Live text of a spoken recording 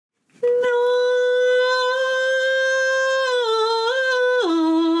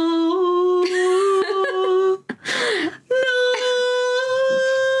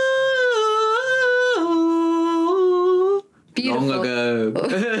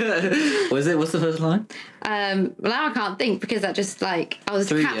Was it? What's the first line? Well, now I can't think because that just I was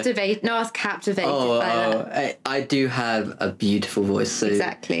captivated. No, I was captivated by that. I do have a beautiful voice, so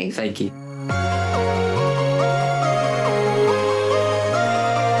exactly. Thank you.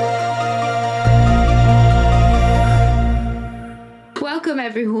 Welcome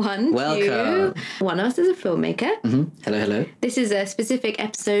everyone to One of Us is a Filmmaker. Mm-hmm. Hello. This is a specific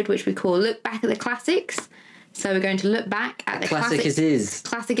episode which we call Look Back at the Classics. So we're going to look back at the classic it is.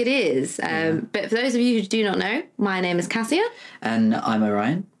 Classic it is. But for those of you who do not know, my name is Cassiah. And I'm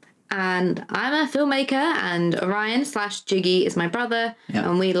Orion. And I'm a filmmaker, and Orion/Jiggy is my brother. Yep.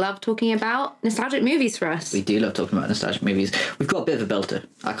 And we love talking about nostalgic movies for us. We do love talking about nostalgic movies. We've got a bit of a belter,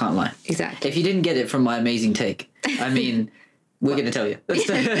 I can't lie. Exactly. If you didn't get it from my amazing take, I mean... We're going to tell you.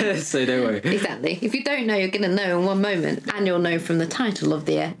 So don't worry. Exactly. If you don't know, you're going to know in one moment. And you'll know from the title of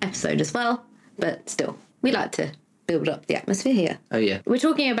the episode as well. But still, we like to build up the atmosphere here. Oh, yeah. We're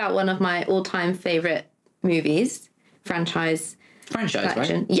talking about one of my all-time favourite movies. Franchise,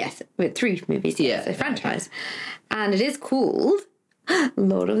 right? Yes, with 3 movies. Yeah. So franchise. Okay. And it is called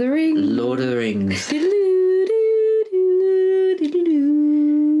Lord of the Rings. Lord of the Rings.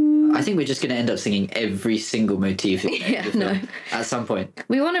 I think we're just going to end up singing every single motif at some point.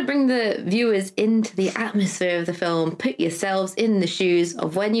 We want to bring the viewers into the atmosphere of the film. Put yourselves in the shoes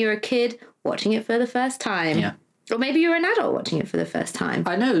of when you're a kid watching it for the first time. Yeah. Or maybe you're an adult watching it for the first time.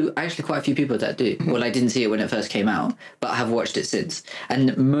 I know actually quite a few people that do. Well, I didn't see it when it first came out, but I have watched it since.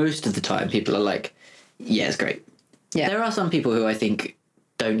 And most of the time people are like, yeah, it's great. Yeah. There are some people who I think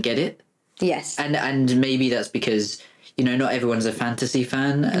don't get it. Yes. And maybe that's because... You know, not everyone's a fantasy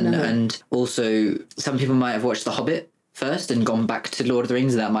fan. And also some people might have watched The Hobbit first and gone back to Lord of the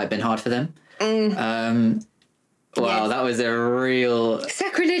Rings. And that might have been hard for them. Wow, yes. That was a real...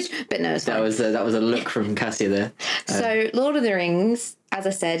 sacrilege. But no, it's fine. That was a look from Cassia there. So Lord of the Rings, as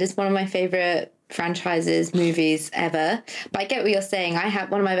I said, is one of my favourite franchises, movies ever. But I get what you're saying. I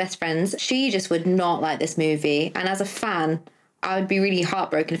have one of my best friends. She just would not like this movie. And as a fan... I would be really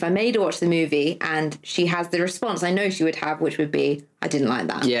heartbroken if I made her watch the movie and she has the response I know she would have, which would be, I didn't like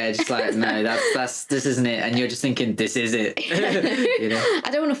that. Yeah, just like, no, that's this isn't it. And you're just thinking, this is it. You know? I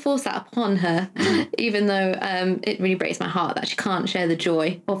don't want to force that upon her, even though it really breaks my heart that she can't share the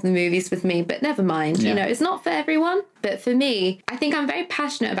joy of the movies with me. But never mind, you know, it's not for everyone. But for me, I think I'm very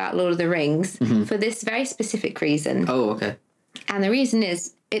passionate about Lord of the Rings for this very specific reason. Oh, okay. And the reason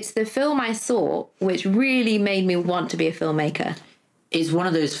is, it's the film I saw which really made me want to be a filmmaker. It's one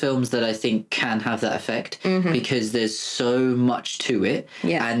of those films that I think can have that effect because there's so much to it.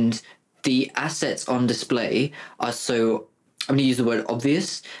 Yeah. And the assets on display are so, I'm going to use the word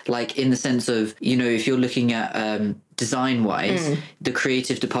obvious, like in the sense of, you know, if you're looking at design-wise, the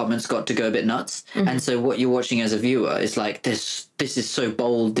creative department's got to go a bit nuts. And so what you're watching as a viewer is like, this is so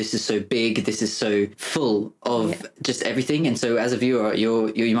bold, this is so big, this is so full of just everything. And so as a viewer,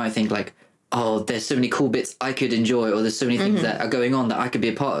 you might think like, oh, there's so many cool bits I could enjoy, or there's so many things that are going on that I could be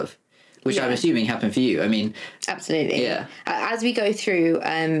a part of, which I'm assuming happened for you. I mean... Absolutely. Yeah. As we go through,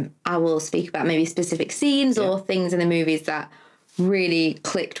 I will speak about maybe specific scenes or things in the movies that really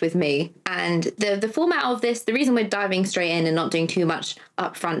clicked with me. And the format of this, the reason we're diving straight in and not doing too much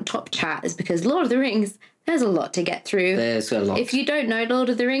upfront top chat is because Lord of the Rings, there's a lot to get through. There's a lot. If you don't know Lord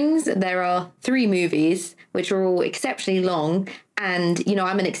of the Rings, there are 3 movies, which are all exceptionally long. And, you know,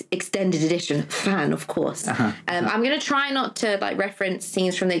 I'm an extended edition fan, of course. I'm going to try not to, like, reference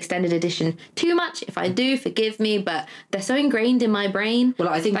scenes from the extended edition too much. If I do, forgive me, but they're so ingrained in my brain. Well,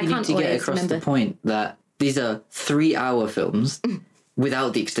 I think you need to get across the point that these are 3-hour films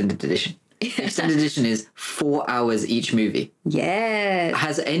without the extended edition. The extended edition is 4 hours each movie. Yeah.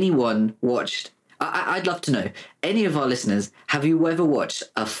 Has anyone watched... I'd love to know, any of our listeners, have you ever watched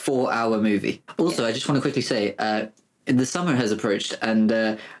a 4-hour movie? Also, I just want to quickly say, the summer has approached and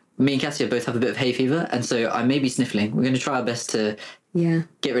me and Cassia both have a bit of hay fever, and so I may be sniffling. We're going to try our best to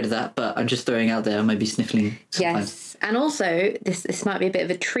get rid of that, but I'm just throwing out there I might be sniffling sometimes. Yes, and also, this might be a bit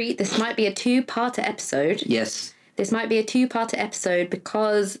of a treat. This might be a 2-parter episode. Yes. This might be a 2-parter episode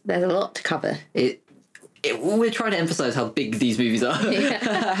because there's a lot to cover. We're trying to emphasise how big these movies are,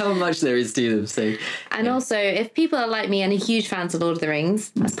 how much there is to them. So, and also, if people are like me and are huge fans of Lord of the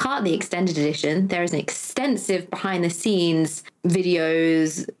Rings, as part of the extended edition, there is an extensive behind-the-scenes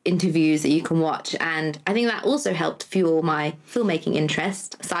videos, interviews that you can watch. And I think that also helped fuel my filmmaking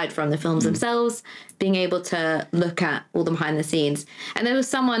interest, aside from the films themselves, being able to look at all the behind the scenes. And there was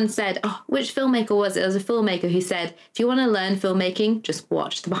someone said, which filmmaker was it? There was a filmmaker who said, if you want to learn filmmaking, just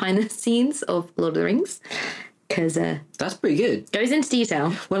watch the behind the scenes of Lord of the Rings. because that's pretty good. Goes into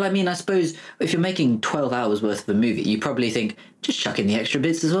detail. Well, I mean, I suppose if you're making 12 hours worth of a movie, you probably think, just chuck in the extra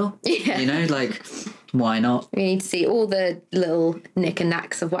bits as well. Yeah. You know, like, why not? We need to see all the little knick and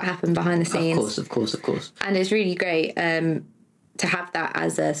knacks of what happened behind the scenes. Of course. And it's really great to have that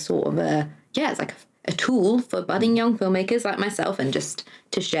as a sort of it's like a tool for budding young filmmakers like myself, and just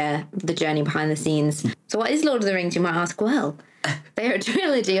to share the journey behind the scenes. So what is Lord of the Rings, you might ask? Well, they're a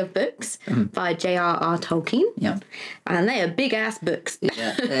trilogy of books by J.R.R. Tolkien. Yeah. And they are big-ass books.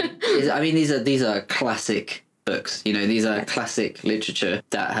 Yeah. I mean, these are classic books. You know, these are classic literature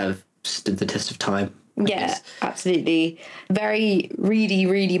that have stood the test of time. Yeah, absolutely. Very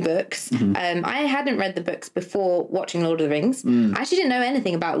ready books. I hadn't read the books before watching Lord of the Rings. I actually didn't know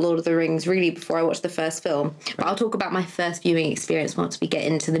anything about Lord of the Rings really before I watched the first film. But I'll talk about my first viewing experience once we get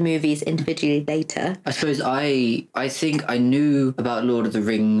into the movies individually later. I suppose I think I knew about Lord of the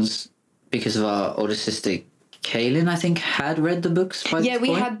Rings because of our older sister Kaylin, I think, had read the books by this point.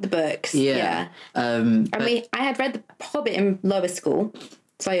 We had the books. Yeah. I had read The Hobbit in lower school.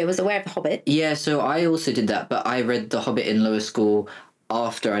 So I was aware of The Hobbit. Yeah, so I also did that, but I read The Hobbit in lower school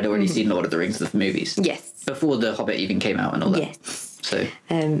after I'd already seen Lord of the Rings, the movies. Yes. Before The Hobbit even came out and all that. Yes. So.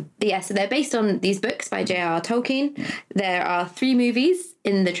 So they're based on these books by J.R.R. Tolkien. There are 3 movies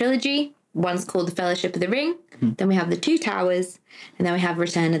in the trilogy. One's called The Fellowship of the Ring. Then we have The Two Towers. And then we have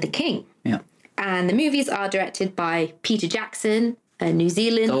Return of the King. Yeah. And the movies are directed by Peter Jackson, a New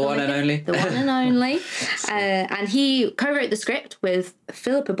Zealand The one and only. The one and only. And he co-wrote the script with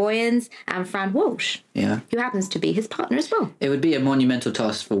Philippa Boyens and Fran Walsh, who happens to be his partner as well. It would be a monumental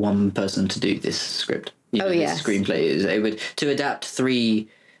task for one person to do this script. This screenplay. It would, to adapt 3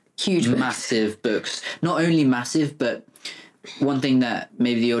 huge massive books. Not only massive, but one thing that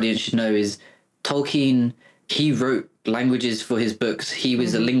maybe the audience should know is Tolkien, he wrote languages for his books. He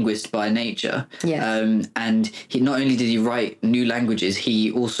was a linguist by nature. And he not only did he write new languages,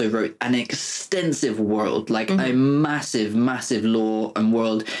 he also wrote an extensive world, like a massive lore and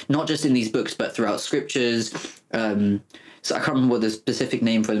world, not just in these books, but throughout scriptures. So I can't remember what the specific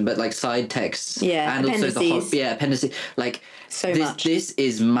name for them, but like side texts. Yeah, and appendices. Also appendices. Like so much. This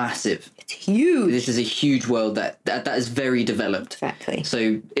is massive. It's huge. This is a huge world that is very developed. Exactly.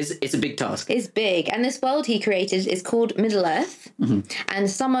 So it's a big task. It's big. And this world he created is called Middle-earth. And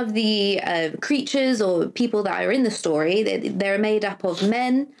some of the creatures or people that are in the story, they're made up of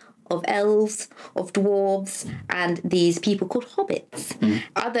men, of elves, of dwarves, and these people called hobbits.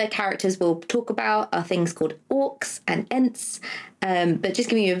 Other characters we'll talk about are things called orcs and ents, but just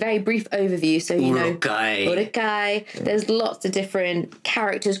giving you a very brief overview so you know. Uruk-hai. There's lots of different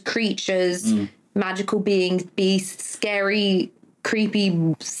characters, creatures, magical beings, beasts, scary,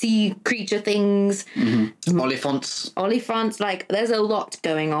 creepy sea creature things. Oliphants, like there's a lot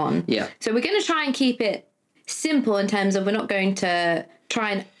going on. Yeah. So we're going to try and keep it simple in terms of we're not going to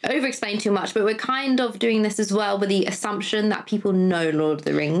try and over-explain too much, but we're kind of doing this as well with the assumption that people know Lord of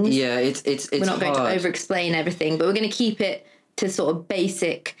the Rings. Yeah, it's we're not hard. going to over-explain everything, but we're going to keep it to sort of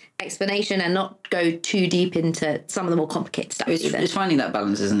basic explanation and not go too deep into some of the more complicated stuff. It's finding that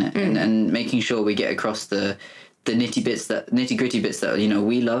balance, isn't it? And making sure we get across the nitty gritty bits that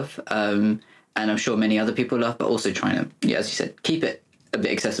we love, and I'm sure many other people love, but also trying to, as you said, keep it a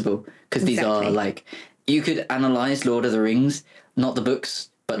bit accessible, because these are like, you could analyze Lord of the Rings, not the books,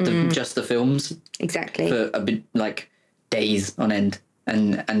 but just the films. Exactly. For a bit, like days on end,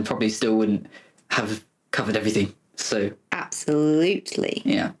 and probably still wouldn't have covered everything. So absolutely.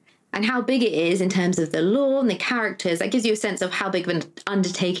 Yeah. And how big it is in terms of the lore and the characters, that gives you a sense of how big of an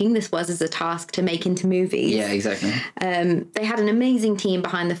undertaking this was as a task to make into movies. Yeah, exactly. They had an amazing team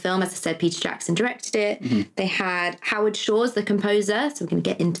behind the film. As I said, Peter Jackson directed it. They had Howard Shore as the composer, so we're going to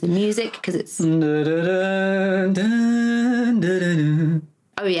get into the music because it's...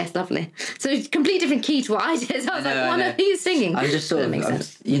 Oh, yes, lovely. So it's a complete different key to what I did. So I was what are you singing? I'm just sort of,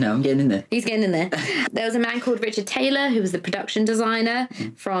 I'm getting in there. He's getting in there. There was a man called Richard Taylor, who was the production designer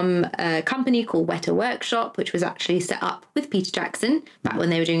from a company called Weta Workshop, which was actually set up with Peter Jackson back when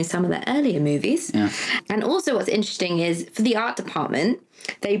they were doing some of their earlier movies. Yeah. And also what's interesting is for the art department,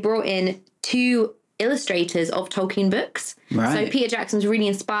 they brought in 2 illustrators of Tolkien books. Right. So Peter Jackson's really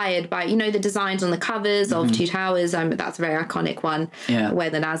inspired by, the designs on the covers of Two Towers. That's a very iconic one, where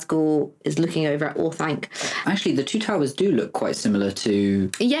the Nazgul is looking over at Orthanc. Actually, the Two Towers do look quite similar to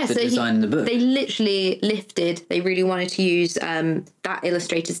the design in the book. They literally they really wanted to use that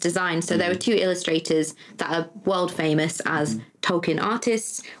illustrator's design. So there were 2 illustrators that are world famous as Tolkien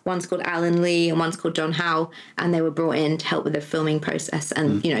artists. One's called Alan Lee and one's called John Howe, and they were brought in to help with the filming process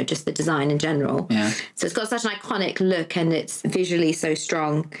and, you know, just the design in general. Yeah. So it's got such an iconic look and it's visually so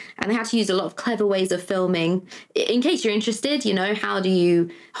strong. And they had to use a lot of clever ways of filming. In case you're interested, you know,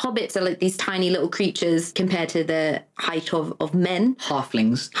 hobbits are like these tiny little creatures compared to the height of men.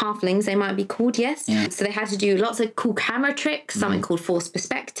 Halflings, they might be called, yes. Yeah. So they had to do lots of cool camera tricks, something called forced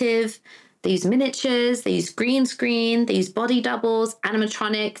perspective. They use miniatures, they use green screen, they use body doubles,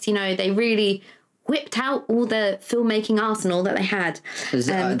 animatronics. You know, they really whipped out all the filmmaking arsenal that they had.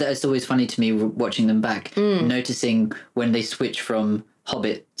 That's always funny to me watching them back, noticing when they switch from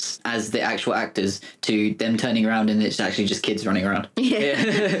hobbits as the actual actors to them turning around and it's actually just kids running around. Yeah.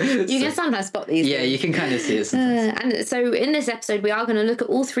 You can sometimes spot these. Yeah, you can kind of see it sometimes. And so in this episode, we are going to look at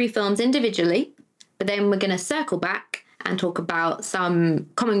all three films individually, but then we're going to circle back and talk about some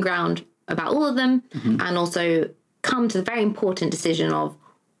common ground about all of them, and also come to the very important decision of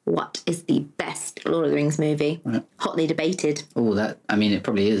what is the best Lord of the Rings movie. Right. Hotly debated. Oh, it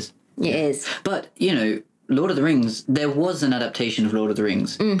probably is. It is. But, you know, Lord of the Rings, there was an adaptation of Lord of the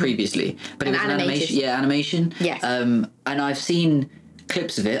Rings previously, but it was an animation. Yeah, animation. Yes. And I've seen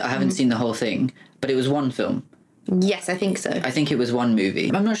clips of it. I haven't seen the whole thing, but it was one film. Yes, I think so. I think it was one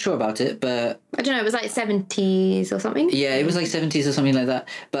movie. I'm not sure about it, but... I don't know, it was like 70s or something? Yeah, it was like 70s or something like that.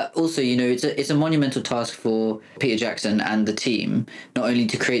 But also, you know, it's a monumental task for Peter Jackson and the team, not only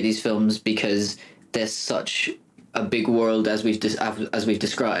to create these films because there's such a big world as we've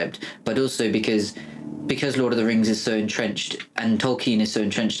described, but also because Lord of the Rings is so entrenched and Tolkien is so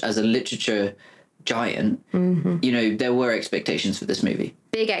entrenched as a literature giant, you know, there were expectations for this movie.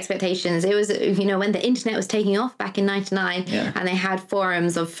 Big expectations. It was, you know, when the internet was taking off back in 99 and they had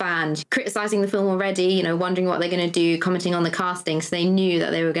forums of fans criticising the film already, you know, wondering what they're going to do, commenting on the casting. So they knew that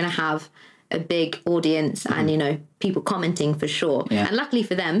they were going to have a big audience and, you know, people commenting for sure. Yeah. And luckily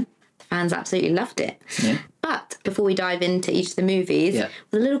for them, the fans absolutely loved it. Yeah. But before we dive into each of the movies,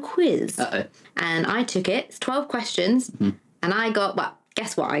 with a little quiz. Uh-oh. And I took it. It's 12 questions. And I got, well,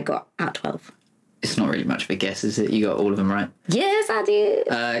 guess what I got out of 12? It's not really much of a guess, is it? You got all of them right. Yes, I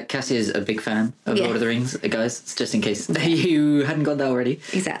did. Cassia's a big fan of Lord of the Rings, guys, just in case you hadn't got that already.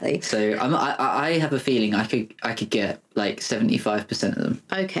 Exactly. So I have a feeling I could get like 75% of them.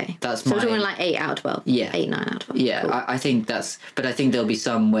 Okay. That's so we're doing like 8 out of 12. Yeah. 8, 9 out of 12. Yeah, cool. I think but I think there'll be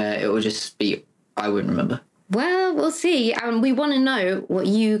some where it will just be, I wouldn't remember. Well, we'll see. We want to know what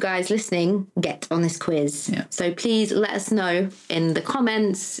you guys listening get on this quiz. Yeah. So please let us know in the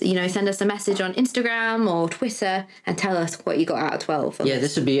comments, you know, send us a message on Instagram or Twitter and tell us what you got out of 12. Yeah,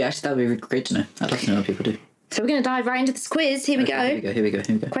 that would be great to know. I'd love to know what people do. So we're going to dive right into this quiz. Here we go. Here we go.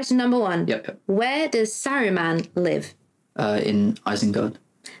 Question number 1. Yep. Where does Saruman live? In Isengard.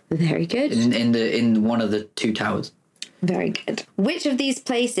 Very good. In one of the 2 towers. Very good. Which of these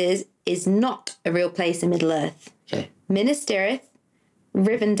places is not a real place in Middle-earth? Okay. Minas Tirith,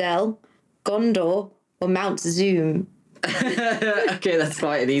 Rivendell, Gondor, or Mount Zoom? Okay, that's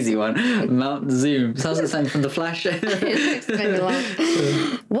quite an easy one. Mount Zoom. Sounds the same from The Flash.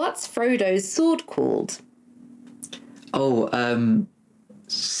 What's Frodo's sword called? Oh,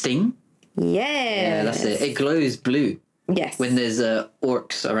 Sting? Yeah, that's it. It glows blue. Yes. When there's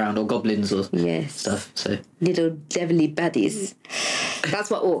orcs around or goblins or stuff. So little devilly baddies. That's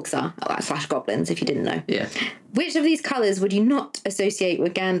what orcs are, / goblins, if you didn't know. Yeah. Which of these colours would you not associate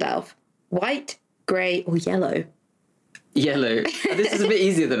with Gandalf? White, grey, or yellow? Yellow. This is a bit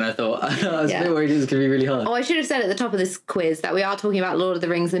easier than I thought. I was a bit worried it was going to be really hard. Oh, I should have said at the top of this quiz that we are talking about Lord of the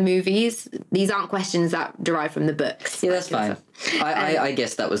Rings, the movies. These aren't questions that derive from the books. Yeah, that's fine. I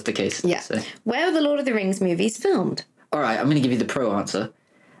guess that was the case. Yeah. So. Where were the Lord of the Rings movies filmed? All right, I'm going to give you the pro answer.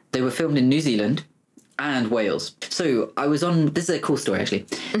 They were filmed in New Zealand and Wales. So I was on... This is a cool story, actually.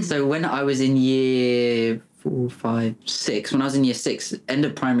 So when I was in year 4, 5, 6, when I was in year 6, end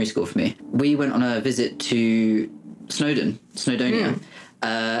of primary school for me, we went on a visit to Snowdonia.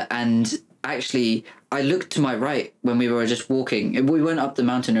 And actually, I looked to my right when we were just walking. We weren't up the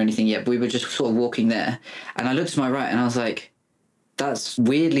mountain or anything yet, but we were just sort of walking there. And I looked to my right and I was like, that's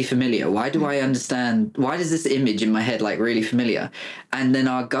weirdly familiar. Why do I understand? Why does this image in my head like really familiar? And then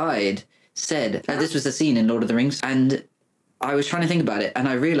our guide said, this was a scene in Lord of the Rings. And I was trying to think about it and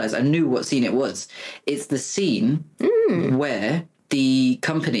I realized I knew what scene it was. It's the scene where the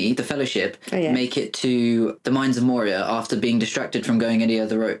company, the Fellowship, make it to the Mines of Moria after being distracted from going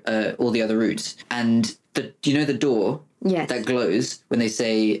all the other routes. And do you know the door that glows when they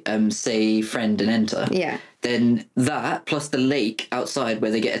say friend and enter? Yeah. Then that, plus the lake outside where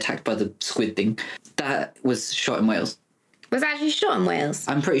they get attacked by the squid thing, that was shot in Wales. Was it actually shot in Wales?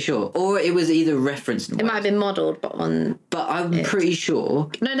 I'm pretty sure. Or it was either referenced in It might have been modelled, but I'm pretty sure.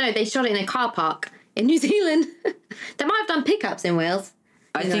 No, they shot it in a car park in New Zealand. They might have done pickups in Wales.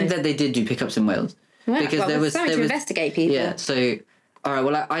 I think that they did do pickups in Wales. Yeah, because there was something to investigate people. Yeah, so... All right,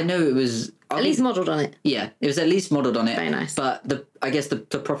 well, I know it was... At least modelled on it. Yeah, it was at least modelled on it. Very nice. But I guess the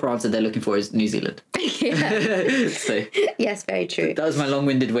proper answer they're looking for is New Zealand. So, yes, very true. That was my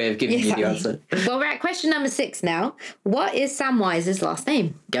long-winded way of giving you the answer. Well, we're at question number 6 now. What is Samwise's last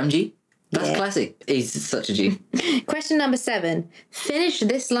name? Gamgee? That's classic. He's such a G. Question number 7. Finish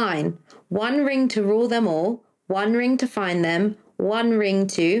this line. 1 ring to rule them all. 1 ring to find them. 1 ring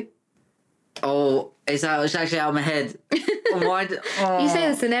to... Oh, it's actually out of my head. Why? You say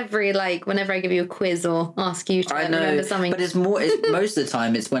this in every, whenever I give you a quiz or ask you to remember something. But it's most of the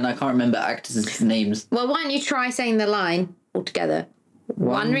time it's when I can't remember actors' names. Well, why don't you try saying the line altogether?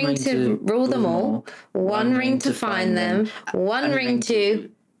 1 ring to rule them all. 1 ring to find them. 1 ring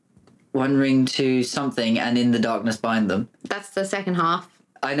to... 1 ring to something and in the darkness bind them. That's the second half.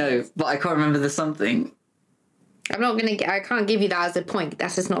 I know, but I can't remember the something. I can't give you that as a point.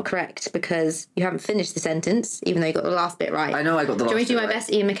 That's just not correct because you haven't finished the sentence, even though you got the last bit right. I know I got the last bit right. Do you want me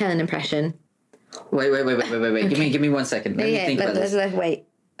to do my best Ian McKellen impression? Wait. Okay. Give me 1 second. Let me think about this. Let's wait.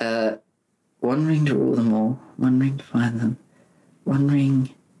 1 ring to rule them all. 1 ring to find them. 1 ring...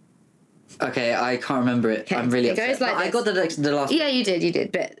 Okay, I can't remember it. Okay. I'm really upset. I got the last... Yeah, you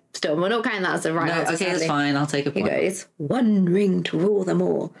did. But still, we're not counting that as the right answer. Okay, that's fine. I'll take a point. It goes, 1 ring to rule them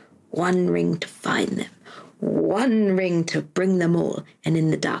all. 1 ring to find them. 1 ring to bring them all, and in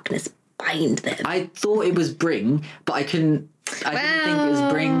the darkness bind them. I thought it was bring, but I didn't think it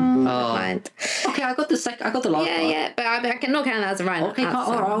was bring. Oh. Mind. Okay, I got the last part. Yeah, but I cannot count that as a right. Okay,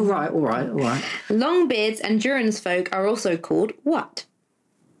 all right. Longbeards and Duran's folk are also called what?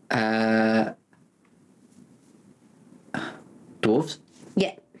 Dwarves?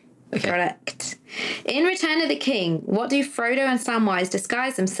 Yeah. Okay. Correct. In Return of the King, what do Frodo and Samwise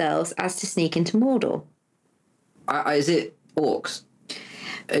disguise themselves as to sneak into Mordor? Is it orcs?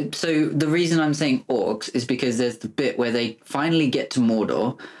 So the reason I'm saying orcs is because there's the bit where they finally get to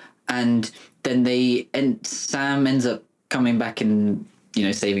Mordor, and then Sam ends up coming back and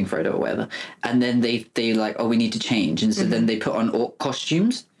saving Frodo or whatever, and then they like, oh, we need to change, and so then they put on orc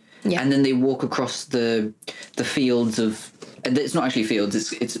costumes, and then they walk across the fields of, and it's not actually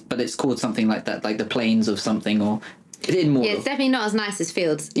fields, but it's called something like that, like the plains of something or. In Mordor. Yeah, it's definitely not as nice as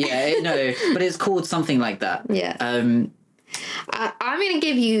fields. Yeah, no, but it's called something like that. Yeah. I'm going to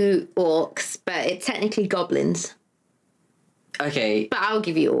give you orcs, but it's technically goblins. Okay. But I'll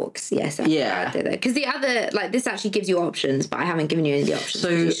give you orcs, yes. Yeah. Because the other, this actually gives you options, but I haven't given you any of the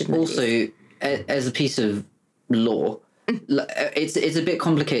options. So, also, as a piece of lore, it's a bit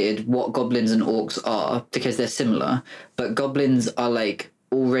complicated what goblins and orcs are, because they're similar, but goblins are,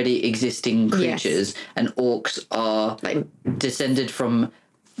 already existing creatures, and orcs are descended from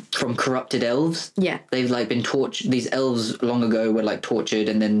corrupted elves. Yeah, they've been tortured. These elves long ago were tortured,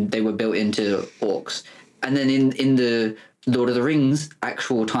 and then they were built into orcs. And then in the Lord of the Rings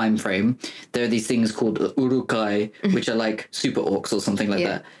actual time frame, there are these things called urukai, which are super orcs or something like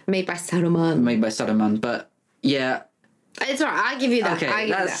that, made by Saruman. But yeah, it's alright. I'll give you that. Okay, I'll give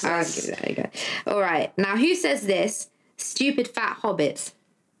you that. There you go. All right, now who says this? Stupid fat hobbits.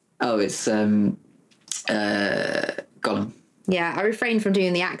 Oh, it's Gollum. Yeah, I refrained from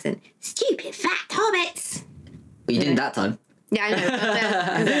doing the accent. Stupid fat hobbits. Well, you didn't that time. Yeah, I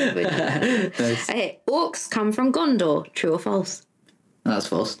know. Nice. Okay, orcs come from Gondor. True or false? That's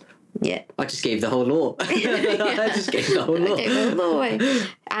false. Yeah. I just gave the whole law. I just gave the whole law. Okay, the whole law.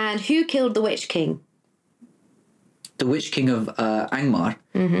 And who killed the Witch King? The Witch King of Angmar?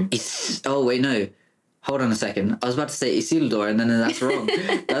 Mm-hmm. Oh, wait, no. Hold on a second. I was about to say Isildur, and then that's wrong.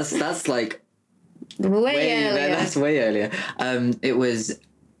 that's way earlier. That's way earlier. It was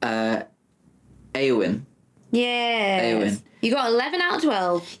Eowyn. Yeah. Eowyn. You got 11 out of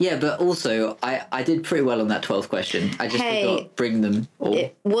 12. Yeah, but also I did pretty well on that 12th question. I just forgot bring them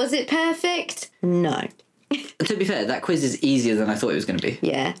all. Was it perfect? No. To be fair, that quiz is easier than I thought it was going to be.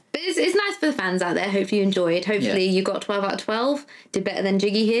 Yeah. But it's nice for the fans out there. Hopefully you enjoyed. Hopefully you got 12 out of 12. Did better than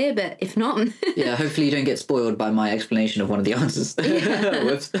Jiggy here, but if not... Yeah, hopefully you don't get spoiled by my explanation of one of the answers. Yeah.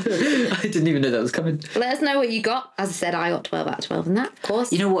 Whoops. I didn't even know that was coming. Let us know what you got. As I said, I got 12 out of 12 in that, of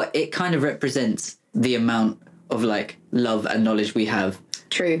course. You know what? It kind of represents the amount of love and knowledge we have.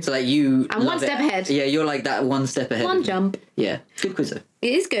 True. So you... I'm one step ahead. Yeah, you're that one step ahead. One jump. Yeah. Good quiz though.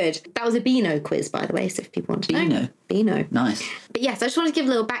 It is good. That was a Beano quiz, by the way, so if people want to know. Beano. Nice. But yes, I just want to give a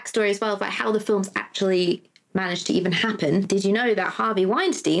little backstory as well of how the films actually managed to even happen. Did you know that Harvey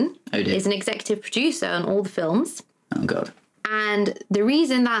Weinstein is an executive producer on all the films? Oh, God. And the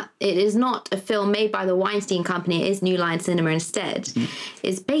reason that it is not a film made by the Weinstein Company, it is New Line Cinema instead,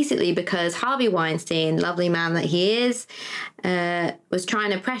 is basically because Harvey Weinstein, lovely man that he is, was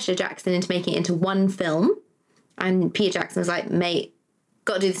trying to pressure Jackson into making it into one film. And Peter Jackson was like, mate,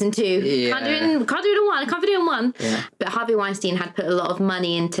 got to do this in two. Yeah. Can't do it in one. I can't do it in one. Yeah. But Harvey Weinstein had put a lot of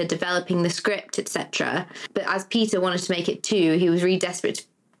money into developing the script, etc. But as Peter wanted to make it two, he was really desperate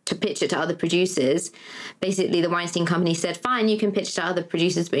to pitch it to other producers. Basically, the Weinstein Company said, fine, you can pitch it to other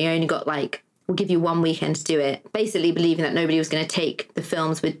producers, but you only got we'll give you 1 weekend to do it. Basically believing that nobody was going to take the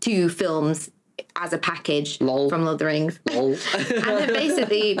films with 2 films as a package from Lord of the Rings. And then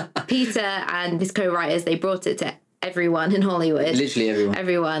basically Peter and his co-writers, they brought it to everyone in Hollywood. Literally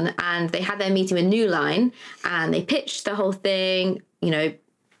everyone. And they had their meeting with New Line and they pitched the whole thing,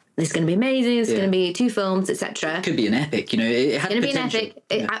 this is going to be amazing, it's going to be 2 films, etc. It could be an epic, it had going to be an epic,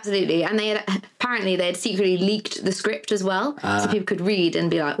 absolutely. And they had secretly leaked the script as well, so people could read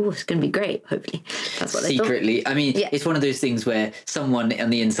and be like, oh, it's going to be great, hopefully. That's what they thought. Secretly. I mean, it's one of those things where someone on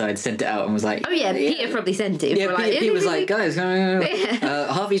the inside sent it out and was like... Oh, yeah, Peter probably sent it. Yeah, Peter was like, guys,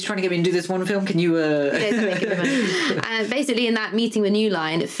 Harvey's trying to get me to do this one film, can you... Basically, in that meeting with New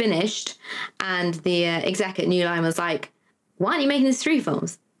Line, it finished, and the exec at New Line was like, why aren't you making this 3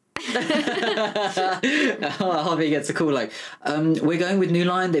 films? Harvey gets a call like, we're going with New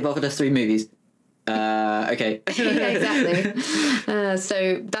Line, they've offered us 3 movies. Okay. Yeah, exactly.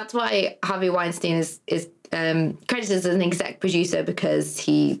 So that's why Harvey Weinstein is credited as an exec producer, because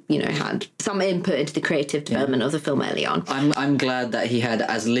he, had some input into the creative development of the film early on. I'm glad that he had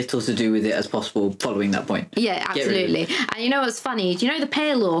as little to do with it as possible following that point. Yeah, absolutely. And you know what's funny? Do you know the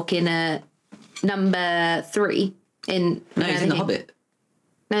Pale Orc in number 3? No, he's in The Hobbit.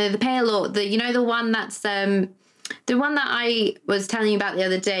 No, the Pale Orc, the one that's the one that I was telling you about the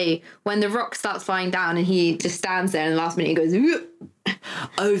other day, when the rock starts flying down and he just stands there and the last minute he goes, Whoop!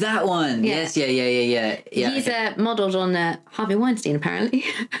 Oh, that one. Yeah. Yes, yeah. He's modelled on Harvey Weinstein, apparently.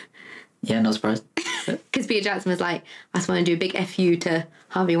 Yeah, not surprised. Because Peter Jackson was like, I just want to do a big FU to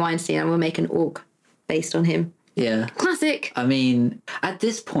Harvey Weinstein and we'll make an orc based on him. Yeah. Classic. I mean, at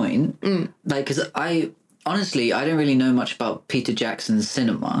this point, because honestly, I don't really know much about Peter Jackson's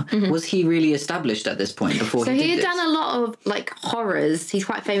cinema. Was he really established at this point before he did this? So he had done a lot of horrors. He's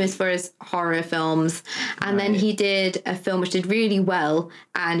quite famous for his horror films. And then he did a film which did really well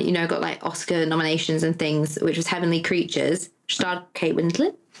and, got Oscar nominations and things, which was Heavenly Creatures, which starred Kate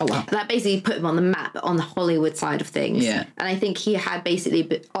Winslet. Oh, wow. That basically put him on the map on the Hollywood side of things. Yeah. And I think he had basically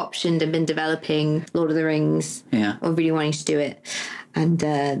optioned and been developing Lord of the Rings. Yeah. Or really wanting to do it. And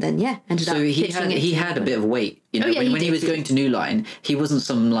then, ended up pitching it. He had a bit of weight. When he was going to New Line, he wasn't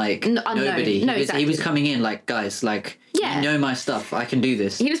some, nobody. No, exactly. He was coming in guys, you know my stuff. I can do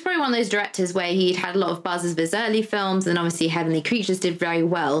this. He was probably one of those directors where he'd had a lot of buzz of his early films, and obviously Heavenly Creatures did very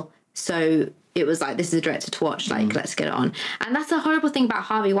well. So it was this is a director to watch, let's get it on. And that's a horrible thing about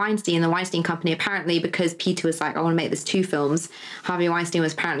Harvey Weinstein and the Weinstein Company. Apparently, because Peter was like, I want to make this 2 films, Harvey Weinstein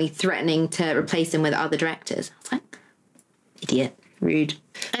was apparently threatening to replace him with other directors. I was like, idiot. Rude.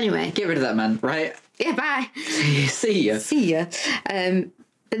 Anyway. Get rid of that man, right? Yeah, bye. See ya.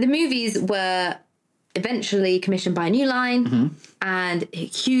 But the movies were eventually commissioned by New Line and a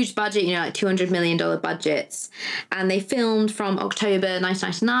huge budget, $200 million budgets. And they filmed from October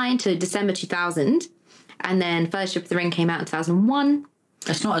 1999 to December 2000. And then Fellowship of the Ring came out in 2001.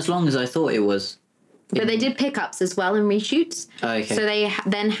 That's not as long as I thought it was. But they did pickups as well and reshoots. Oh, okay. So they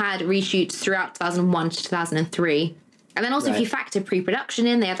then had reshoots throughout 2001 to 2003. And then also if you factor pre-production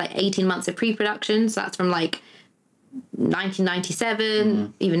in, they had 18 months of pre-production. So that's from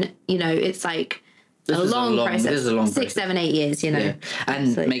 1997, even, it's a long process. This is a long 6, 7, 8 years, Yeah. And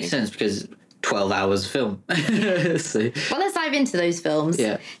absolutely. Makes sense because 12 hours film. So. Well, let's dive into those films.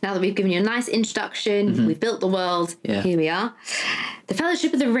 Yeah. Now that we've given you a nice introduction, we've built the world, here we are. The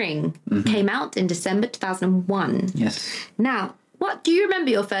Fellowship of the Ring came out in December 2001. Yes. Now, what do you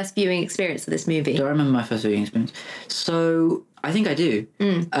remember your first viewing experience of this movie? Do I remember my first viewing experience? So I think I do.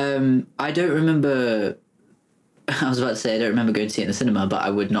 I don't remember. I was about to say I don't remember going to see it in the cinema, but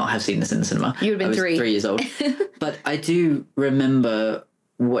I would not have seen this in the cinema. You would have been 3. 3 years old. But I do remember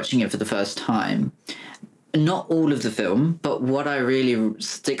watching it for the first time. Not all of the film, but what I really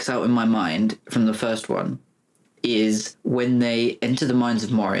sticks out in my mind from the first one is when they enter the mines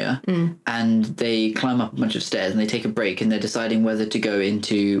of Moria and they climb up a bunch of stairs and they take a break and they're deciding whether to go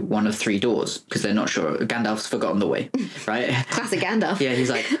into one of 3 doors because they're not sure. Gandalf's forgotten the way, right? Classic Gandalf. Yeah, he's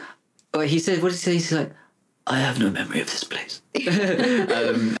like, he said, what did he say? He's like, I have no memory of this place.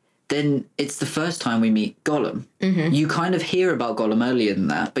 then it's the first time we meet Gollum. You kind of hear about Gollum earlier than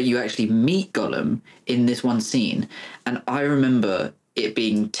that, but you actually meet Gollum in this one scene. And I remember it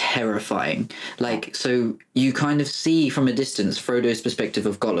being terrifying. Like, so you kind of see from a distance Frodo's perspective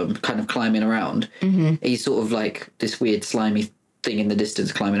of Gollum kind of climbing around. He's sort of like this weird slimy thing in the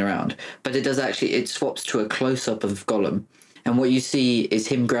distance climbing around. But it swaps to a close-up of Gollum. And what you see is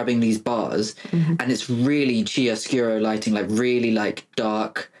him grabbing these bars, and it's really chiaroscuro lighting, like really like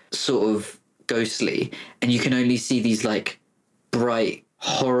dark, sort of ghostly, and you can only see these like bright,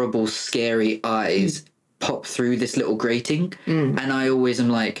 horrible, scary eyes pop through this little grating. And I always am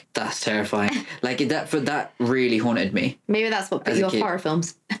like, that's terrifying. Like that really haunted me. Maybe that's what put you off horror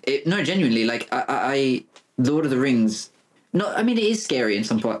films. No, genuinely, like I Lord of the Rings. It is scary in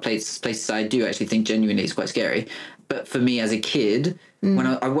some places. I do actually think genuinely it's quite scary. But for me as a kid, when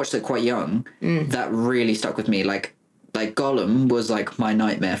I watched it quite young, that really stuck with me. Like Gollum was like my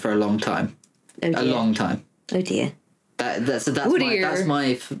nightmare for a long time. A long time. Oh dear. That's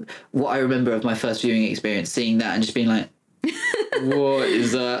my what I remember of my first viewing experience, seeing that and just being like, what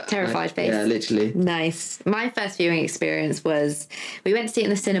is that? Terrified face. Yeah, literally. Nice. My first viewing experience was, we went to see it in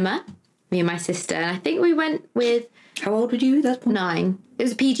the cinema, me and my sister, and I think we went with... How old were you at that point? 9. It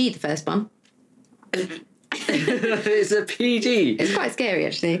was a PG, the first one. It's a PG. It's quite scary,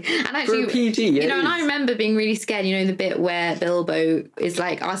 actually. And actually, for a PG, yeah, and I remember being really scared. You know, the bit where Bilbo is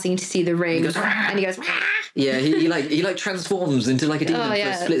like asking to see the ring, and he goes, Rah! Yeah, he transforms into like a demon for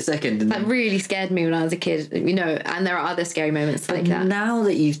a split second. That really scared me when I was a kid. You know, and there are other scary moments like that. Now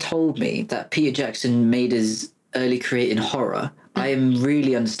that you've told me that Peter Jackson made his early career in horror, I am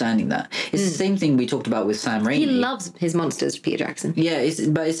really understanding that. It's the same thing we talked about with Sam Raimi. He loves his monsters, Peter Jackson. Yeah,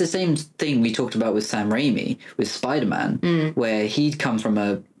 but it's the same thing we talked about with Sam Raimi, with Spider-Man, where he'd come from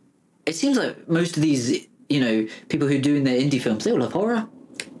a... It seems like most of these, people who do in their indie films, they all love horror.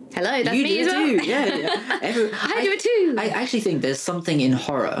 Hello, that's you me do as well. Too. Yeah. I do it too. I actually think there's something in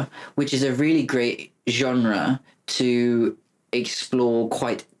horror which is a really great genre to explore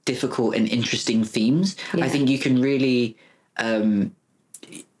quite difficult and interesting themes. Yeah. I think you can really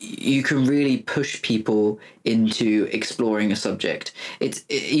push people into exploring a subject. It's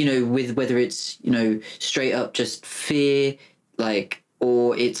with whether it's straight up just fear, like,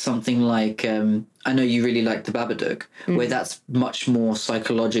 or it's something like I know you really like The Babadook, where that's much more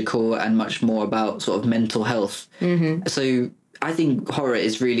psychological and much more about sort of mental health. So I think horror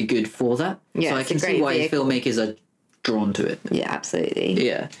is really good for that. Yeah, so I can see why filmmakers are drawn to it. Yeah, absolutely.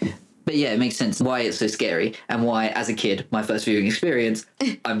 Yeah. But yeah, it makes sense why it's so scary and why, as a kid, my first viewing experience,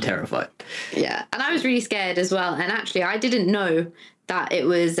 I'm terrified. Yeah, and I was really scared as well. And actually, I didn't know that it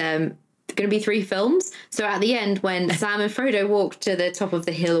was going to be 3 films. So at the end, when Sam and Frodo walk to the top of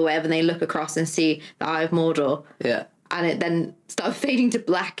the hill or whatever, and they look across and see the Eye of Mordor. Yeah. And it then started fading to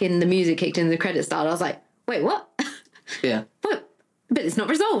black and the music kicked in and the credits started. I was like, wait, what? Yeah. What? But it's not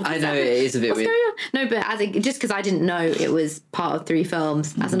resolved. I know, it is a bit weird. No, but just because I didn't know it was part of 3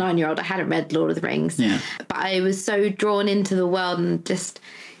 films, as a 9-year-old, I hadn't read Lord of the Rings. Yeah. But I was so drawn into the world and just...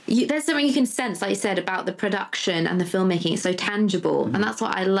 there's something you can sense, like you said, about the production and the filmmaking. It's so tangible. And that's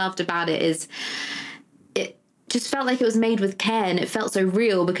what I loved about it, is it just felt like it was made with care, and it felt so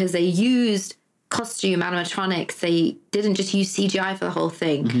real because they used costume animatronics. They didn't just use CGI for the whole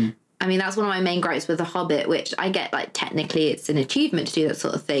thing. I mean, that's one of my main gripes with The Hobbit, which I get, like, technically it's an achievement to do that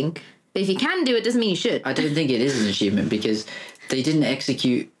sort of thing. But if you can do it, doesn't mean you should. I don't think it is an achievement because they didn't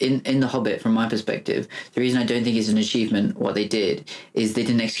execute, in The Hobbit, from my perspective, the reason I don't think it's an achievement, what they did, is they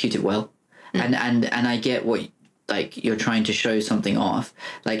didn't execute it well. And I get what, like, you're trying to show something off.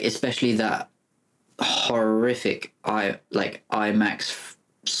 Like, especially that horrific, IMAX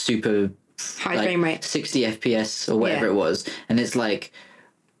super... high frame rate. 60 FPS or whatever it was. And it's like...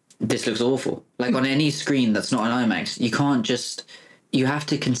 this looks awful. Like, on any screen that's not an IMAX, you can't just... You have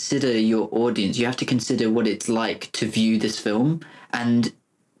to consider your audience. You have to consider what it's like to view this film. And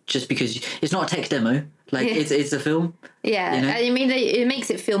just because... It's not a tech demo. Like, it's a film. Yeah. I mean, it makes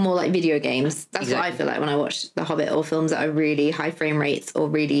it feel more like video games. That's what I feel like when I watch The Hobbit, or films that are really high frame rates or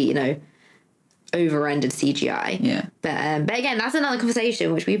really, over-rendered CGI. Yeah. But again, that's another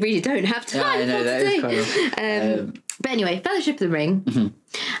conversation, which we really don't have time for today. But anyway, Fellowship of the Ring.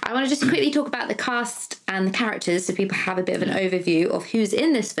 I want to just quickly talk about the cast and the characters so people have a bit of an overview of who's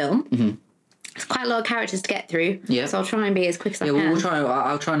in this film. There's quite a lot of characters to get through. Yeah. So I'll try and be as quick as I can. We'll try.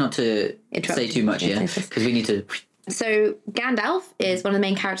 I'll try not to say too much, because we need to... So Gandalf is one of the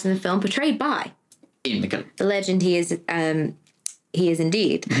main characters in the film, portrayed by... Ian McKellen. The legend he is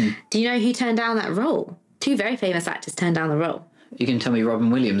indeed. Do you know who turned down that role? 2 very famous actors turned down the role. You can tell me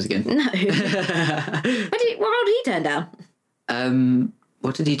Robin Williams again. No. What role did he turn down?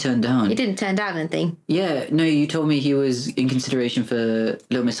 What did he turn down? He didn't turn down anything. Yeah, no, you told me he was in consideration for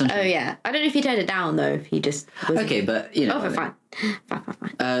Little Miss Sunshine. Oh, yeah. I don't know if he turned it down, though. If he just... Okay, but, you know... Oh,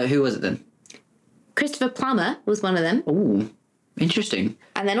 fine. Who was it then? Christopher Plummer was one of them. Ooh, interesting.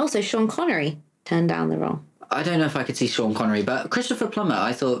 And then also Sean Connery turned down the role. I don't know if I could see Sean Connery, but Christopher Plummer,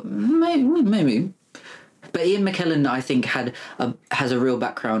 I thought, maybe. But Ian McKellen, I think, has a real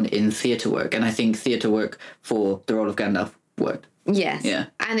background in theatre work, and I think theatre work for the role of Gandalf worked. Yes. Yeah.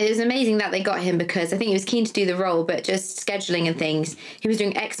 And it was amazing that they got him because I think he was keen to do the role, but just scheduling and things. He was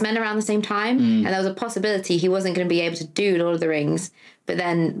doing X-Men around the same time, and there was a possibility he wasn't going to be able to do Lord of the Rings. But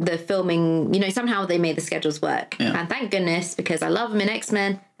then the filming, somehow they made the schedules work. Yeah. And thank goodness, because I love him in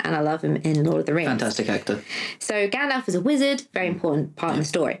X-Men and I love him in Lord of the Rings. Fantastic actor. So Gandalf is a wizard, very important part of the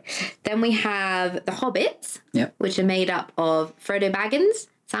story. Then we have the Hobbits, which are made up of Frodo Baggins,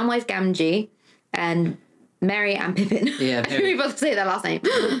 Samwise Gamgee, and Merry and Pippin. Yeah, I couldn't even bother to say their last name.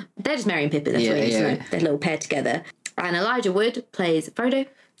 They're just Merry and Pippin, that's what it is. They're a little pair together. And Elijah Wood plays Frodo.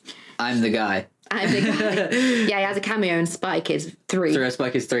 I'm the guy. Yeah, he has a cameo in Spy Kids 3. Spy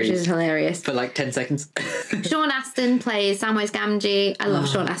Kids 3. Which is hilarious. For like 10 seconds. Sean Astin plays Samwise Gamgee. I love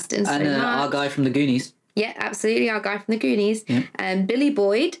Sean Astin so much. And our guy from the Goonies. Yeah, absolutely. Our guy from the Goonies. Yeah. And Billy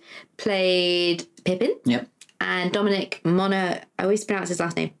Boyd played Pippin. Yep. And Dominic I always pronounce his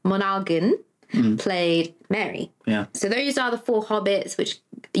last name, Monaghan, played Mary. Yeah. So those are the 4 hobbits, which,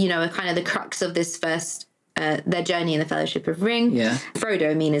 are kind of the crux of this first, their journey in the Fellowship of Ring. Yeah.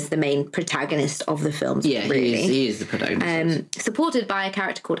 Frodo, is the main protagonist of the films. Yeah, really. he is the protagonist. Supported by a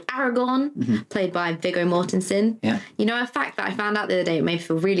character called Aragorn, played by Viggo Mortensen. Yeah. A fact that I found out the other day, it made me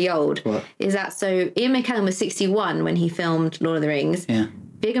feel really old, What? is that Ian McKellen was 61 when he filmed Lord of the Rings. Yeah.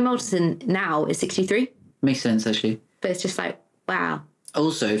 Viggo Mortensen now is 63. Makes sense, actually. But it's just like, wow.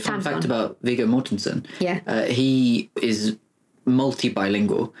 Also, fun fact about Viggo Mortensen. Yeah. He is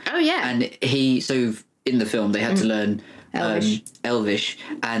multi-bilingual. Oh, yeah. And in the film, they had to learn Elvish.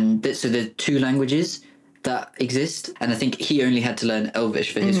 And so there are 2 languages that exist. And I think he only had to learn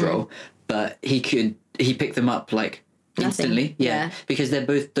Elvish for his role. But he picked them up like instantly. Yeah. Because they're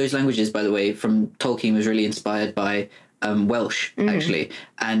both, those languages, by the way, from Tolkien was really inspired by Welsh, actually.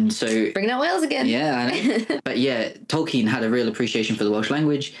 And so... Bringing out Wales again. Yeah. But yeah, Tolkien had a real appreciation for the Welsh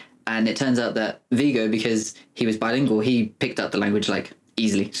language. And it turns out that Viggo, because he was bilingual, he picked up the language like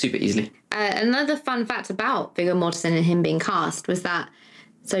easily, super easily. Another fun fact about Viggo Mortensen and him being cast was that,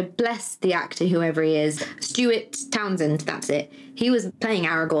 so bless the actor, whoever he is, Stuart Townsend, that's it. He was playing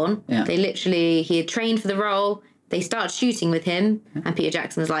Aragorn. Yeah. He had trained for the role. They started shooting with him. And Peter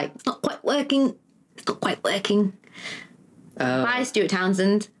Jackson was like, it's not quite working. Bye, Stuart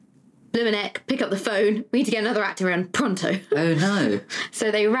Townsend. Blumenek, pick up the phone. We need to get another actor in pronto. Oh, no. So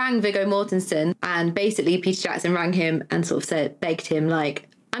they rang Viggo Mortensen, and basically Peter Jackson rang him and sort of begged him, like,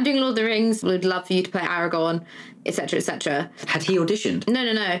 I'm doing Lord of the Rings, would love for you to play Aragorn, etc., etc. Had he auditioned? No.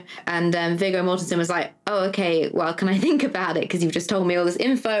 And Viggo Mortensen was like, oh, okay, well, can I think about it? Because you've just told me all this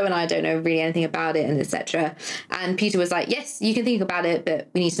info and I don't know really anything about it, and etc. And Peter was like, yes, you can think about it, but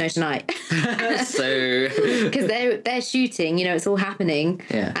we need to know tonight. So... Because they're shooting, it's all happening.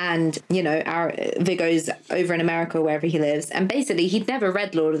 Yeah. And, Viggo's over in America, wherever he lives. And basically, he'd never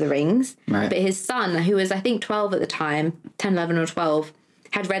read Lord of the Rings. Right. But his son, who was, I think, 12 at the time, 10, 11 or 12...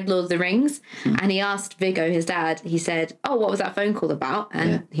 had read Lord of the Rings, and he asked Viggo, his dad, he said, oh, what was that phone call about?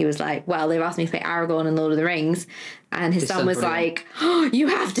 And he was like, well, they've asked me to play Aragorn in Lord of the Rings. And his son was like, oh, you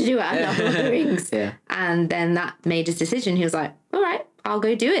have to do it. I love Lord of the Rings. Yeah. And then that made his decision. He was like, all right, I'll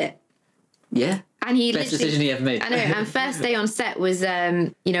go do it. Yeah. And he best decision he ever made. I know. And first day on set was,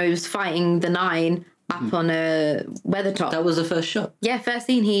 he was fighting the 9 up on a Weathertop. That was the first shot. Yeah, first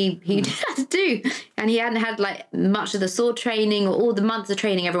scene he had to do. And he hadn't had like much of the sword training or all the months of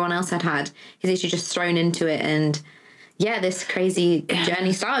training everyone else had. He's literally just thrown into it, and this crazy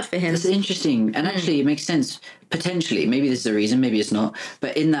journey started for him. That's interesting. And actually it makes sense, potentially. Maybe this is the reason, maybe it's not.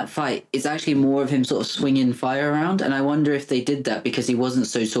 But in that fight, it's actually more of him sort of swinging fire around. And I wonder if they did that because he wasn't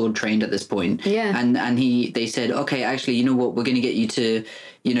so sword trained at this point. Yeah. And they said, okay, actually, you know what, we're going to get you to,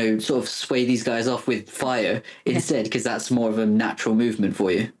 sort of sway these guys off with fire instead, because that's more of a natural movement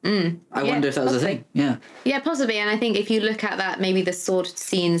for you. I wonder if that was a thing. Yeah. Yeah, possibly. And I think if you look at that, maybe the sword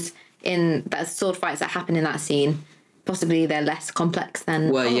scenes sword fights that happen in that scene, possibly they're less complex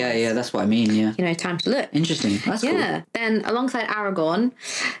than... Well, yeah, that's what I mean, yeah. Time to look. Interesting. That's cool. Yeah. Then, alongside Aragorn,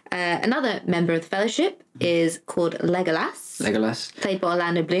 another member of the Fellowship is called Legolas. Played by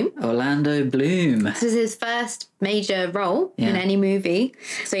Orlando Bloom. This is his first major role in any movie.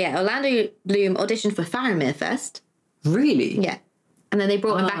 So, Orlando Bloom auditioned for Faramir first. Really? Yeah. And then they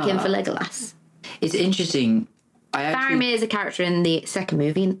brought him back in for Legolas. It's interesting. Faramir is a character in the second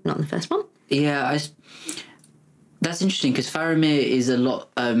movie, not in the first one. Yeah, that's interesting because Faramir is a lot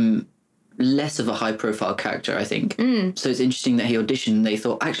less of a high-profile character, I think. So it's interesting that he auditioned and they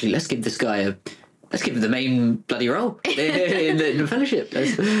thought, actually, let's give him the main bloody role in the Fellowship.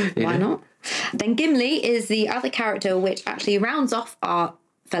 Why not? Then Gimli is the other character which actually rounds off our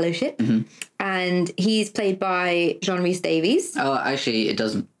Fellowship, and he's played by John Rhys-Davies. Oh, actually, it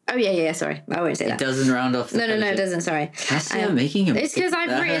doesn't. Oh, yeah, sorry. I won't say that. It doesn't round off the No, it doesn't, sorry. Cassiah making him. It's because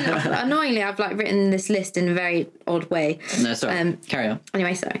annoyingly, I've written this list in a very odd way. No, sorry. Carry on.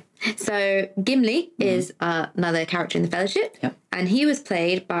 Anyway, sorry. So Gimli is another character in the Fellowship, and he was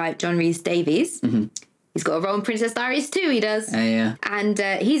played by John Rhys-Davies. He's got a role in Princess Diaries too, he does. Yeah. And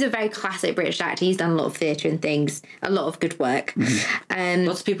he's a very classic British actor. He's done a lot of theatre and things, a lot of good work.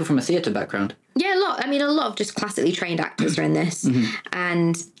 Lots of people from a theatre background. Yeah, a lot. I mean, a lot of just classically trained actors are in this.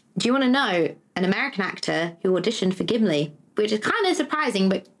 And do you want to know an American actor who auditioned for Gimli, which is kind of surprising,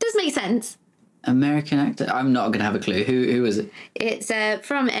 but does make sense? American actor? I'm not going to have a clue. Who is it? It's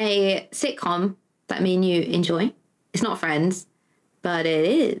from a sitcom that me and you enjoy. It's not Friends, but it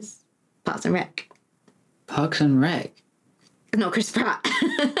is Parks and Rec. Parks and Rec? Not Chris Pratt.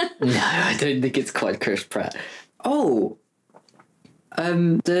 No, I don't think it's quite Chris Pratt. Oh,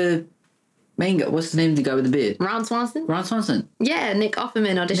 the main guy, what's the name of the guy with the beard? Ron Swanson. Yeah, Nick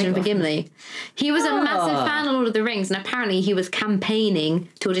Offerman auditioned for Gimli. He was a massive fan of Lord of the Rings, and apparently he was campaigning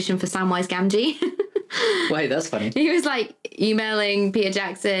to audition for Samwise Gamgee. Wait, that's funny. He was emailing Peter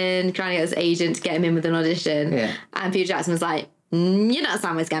Jackson, trying to get his agent to get him in with an audition. Yeah. And Peter Jackson was like, you're not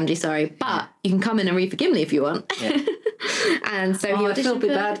Samwise Gamgee, sorry, but you can come in and read for Gimli if you want. Yeah. And so he auditioned. I feel a bit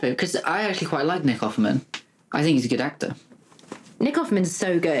bad for him because I actually quite like Nick Offerman. I think he's a good actor. Nick Offerman's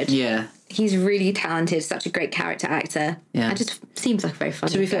so good. Yeah. He's really talented, such a great character actor. Yeah. And just seems like a very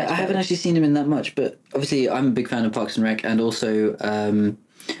funny To be fair, I haven't actually seen him in that much, but obviously I'm a big fan of Parks and Rec, and also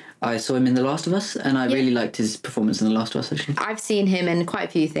I saw him in The Last of Us, and I really liked his performance in The Last of Us, actually. I've seen him in quite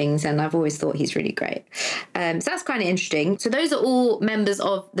a few things, and I've always thought he's really great. So that's kind of interesting. So those are all members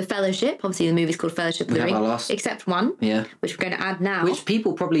of the Fellowship. Obviously, the movie's called Fellowship of the Ring, except one, which we're going to add now. Which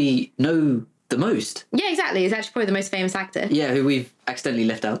people probably know the most. Yeah, exactly. He's actually probably the most famous actor. Yeah, who we've accidentally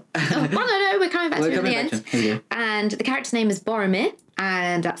left out. No, we're coming back to him at the end. Here we go. And the character's name is Boromir,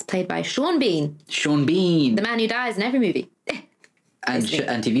 and that's played by Sean Bean. Sean Bean. The man who dies in every movie. and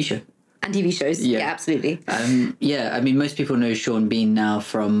TV show. And TV shows. Yeah, absolutely. I mean, most people know Sean Bean now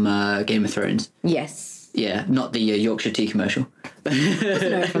from Game of Thrones. Yes. Yeah, not the Yorkshire tea commercial.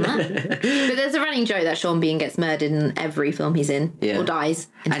 Wasn't know from that. But there's a running joke that Sean Bean gets murdered in every film he's in, or dies.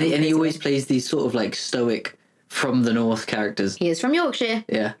 And he always plays these sort of stoic from the north characters. He is from Yorkshire.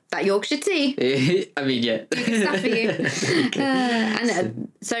 Yeah. That Yorkshire tea. I mean, yeah. Good stuff for you.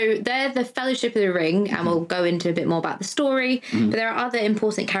 So they're the Fellowship of the Ring, and we'll go into a bit more about the story. But there are other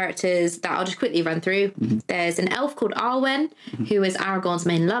important characters that I'll just quickly run through. There's an elf called Arwen, who is Aragorn's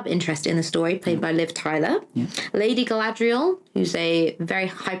main love interest in the story, played by Liv Tyler. Lady Galadriel, who's a very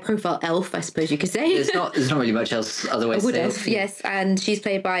high-profile elf, I suppose you could say. There's not really much else otherwise. A wood elf, yes, and she's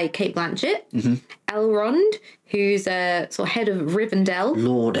played by Kate Blanchett. Elrond, who's a sort of head of Rivendell.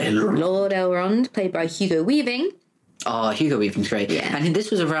 Lord Elrond, played by Hugo Weaving. Oh, Hugo Weaving's great. Yeah. And this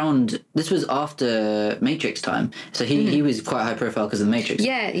was after Matrix time. So he was quite high profile because of the Matrix.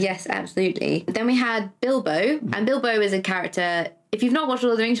 Yeah, yes, absolutely. Then we had Bilbo, and Bilbo is a character, if you've not watched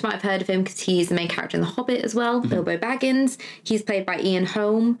Lord of the Rings, you might have heard of him because he's the main character in The Hobbit as well, Bilbo Baggins. He's played by Ian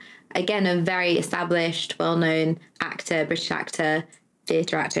Holm. Again, a very established, well-known actor, British actor,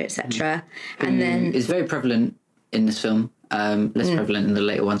 theatre actor, etc. And then is very prevalent in this film, less prevalent in the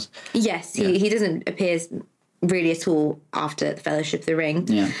later ones. Yes, he doesn't appear really at all after the Fellowship of the Ring.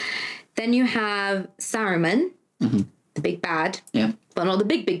 Yeah. Then you have Saruman, the big bad. Yeah. Well, not the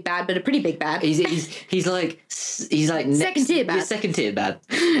big bad, but a pretty big bad. He's like second tier bad. Second tier bad.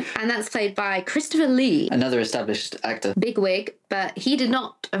 And that's played by Christopher Lee. Another established actor. Big wig, but he did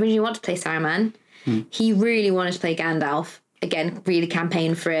not originally want to play Saruman. He really wanted to play Gandalf. Again, really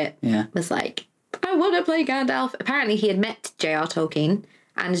campaigned for it. Yeah. Was like, I want to play Gandalf. Apparently he had met J.R. Tolkien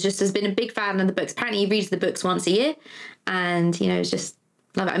and has been a big fan of the books. Apparently he reads the books once a year and, it's just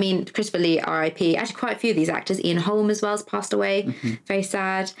love it. I mean, Christopher Lee, R.I.P. Actually, quite a few of these actors. Ian Holm as well has passed away. Very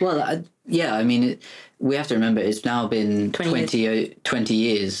sad. Well, I mean, we have to remember it's now been 20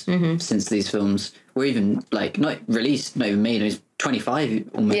 years since these films were even, not released, not even made. It was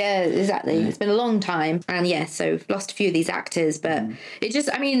 25 almost. Yeah, exactly. Yeah. It's been a long time. And so we've lost a few of these actors, but it just,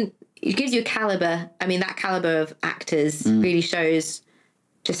 it gives you a calibre. I mean, that calibre of actors really shows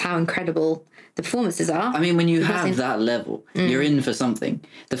just how incredible the performances are. I mean, when you have that level, you're in for something.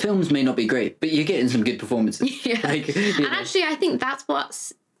 The films may not be great, but you're getting some good performances. Yeah. Actually, I think that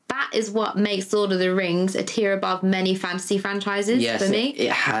is what makes Lord of the Rings a tier above many fantasy franchises for me.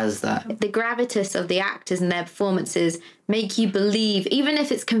 It has that. The gravitas of the actors and their performances make you believe, even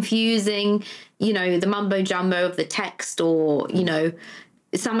if it's confusing, the mumbo jumbo of the text, or,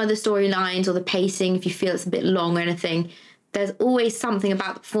 some of the storylines or the pacing, if you feel it's a bit long or anything, there's always something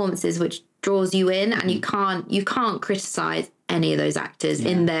about the performances which draws you in, and you can't criticize any of those actors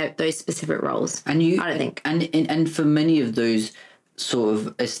in those specific roles. I don't think. And for many of those sort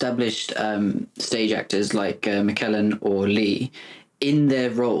of established stage actors like McKellen or Lee, in their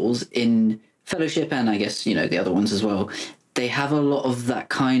roles in Fellowship, and I guess the other ones as well, they have a lot of that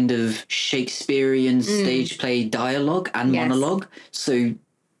kind of Shakespearean stage play dialogue and monologue, so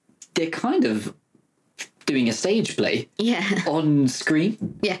they're kind of doing a stage play on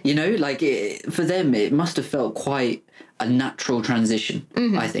screen. For them it must have felt quite a natural transition.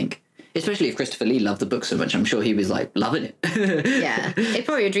 I think. Especially if Christopher Lee loved the book so much, I'm sure he was loving it. Yeah, it's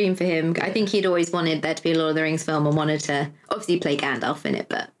probably a dream for him. I think he'd always wanted there to be a Lord of the Rings film and wanted to obviously play Gandalf in it,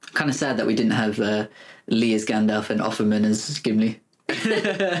 but... Kind of sad that we didn't have Lee as Gandalf and Offerman as Gimli.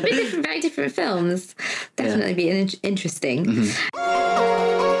 Very different films. Definitely be interesting.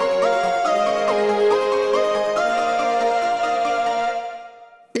 Mm-hmm.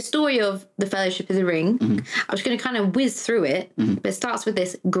 The story of the Fellowship of the Ring, I was going to kind of whiz through it, but it starts with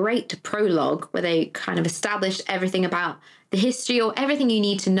this great prologue where they kind of established everything about the history, or everything you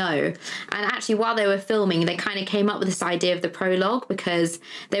need to know. And actually, while they were filming, they kind of came up with this idea of the prologue because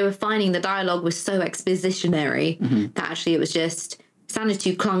they were finding the dialogue was so expositionary that actually it was just sounded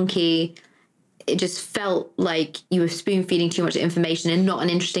too clunky. It just felt like you were spoon-feeding too much information in not an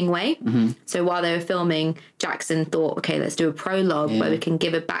interesting way. So while they were filming, Jackson thought, okay, let's do a prologue where we can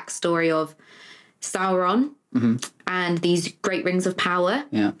give a backstory of Sauron and these great rings of power.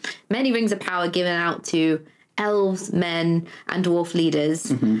 Yeah. Many rings of power given out to elves, men, and dwarf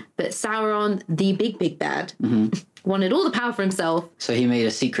leaders. But Sauron, the big bad, wanted all the power for himself. So he made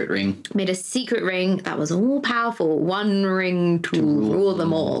a secret ring. That was all powerful. One ring to rule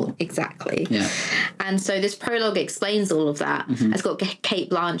them all. Exactly. Yeah. And so this prologue explains all of that. It's got Cate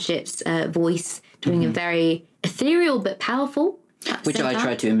Blanchett's voice doing a very ethereal but powerful. Which I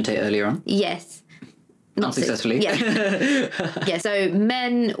tried to imitate earlier on. Yes. Not successfully. Yeah, so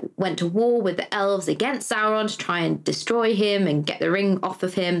men went to war with the elves against Sauron to try and destroy him and get the ring off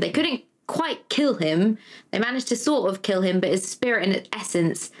of him. They couldn't quite kill him. They managed to sort of kill him, but his spirit and its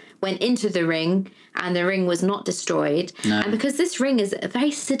essence went into the ring, and the ring was not destroyed. No. And because this ring is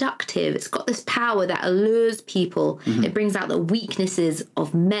very seductive, it's got this power that allures people. It brings out the weaknesses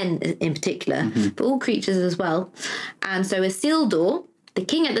of men in particular, but all creatures as well. And so Isildur, the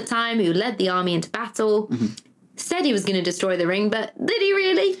king at the time who led the army into battle, said he was going to destroy the ring, but did he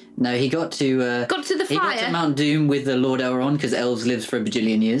really? No, he got to the fire. He got to Mount Doom with the Lord Elrond, because elves lived for a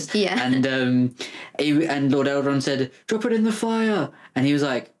bajillion years. Yeah. And Lord Elrond said, "Drop it in the fire," and he was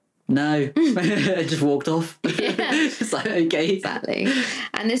like, "No," just walked off. Yeah. It's like, okay, exactly.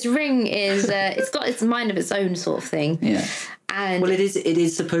 And this ring is it's got its mind of its own sort of thing. Yeah. And well, it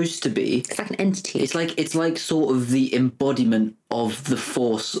is supposed to be. It's like an entity. It's like sort of the embodiment of the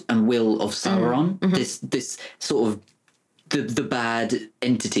force and will of Sauron. This sort of the bad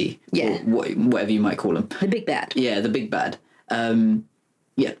entity. Yeah. Or whatever you might call him. The big bad. Yeah, the big bad.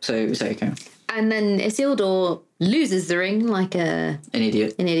 Yeah. So okay. And then Isildur loses the ring like an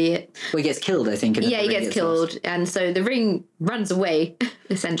idiot. Well, he gets killed, I think. Yeah, he gets killed. And so the ring runs away,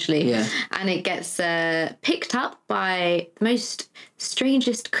 essentially. Yeah. And it gets picked up by the most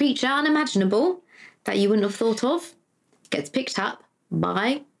strangest creature unimaginable that you wouldn't have thought of. Gets picked up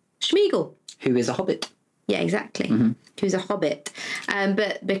by Sméagol. Who is a hobbit. Yeah, exactly. Who's a hobbit.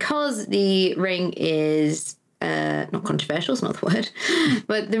 But because the ring is... not controversial, it's not the word,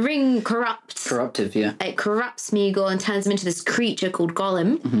 but the ring corrupts. Corruptive, yeah. It corrupts Sméagol and turns him into this creature called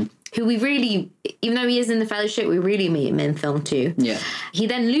Gollum, who we really, even though he is in the Fellowship, we really meet him in film 2. Yeah. He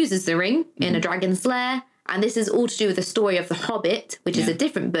then loses the ring in a dragon's lair, and this is all to do with the story of The Hobbit, which is a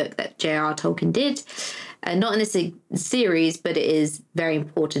different book that J.R. Tolkien did. Not in this series, but it is very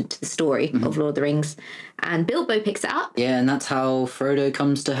important to the story of Lord of the Rings. And Bilbo picks it up. Yeah, and that's how Frodo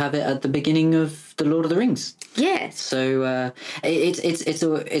comes to have it at the beginning of The Lord of the Rings. Yes. So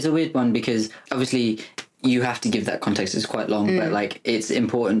it's a weird one, because obviously you have to give that context. It's quite long, but like it's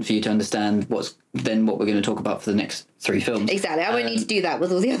important for you to understand what we're going to talk about for the next 3 films. Exactly. I won't need to do that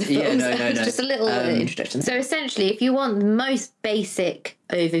with all the other films. Yeah, no. Just a little introduction. So essentially, if you want the most basic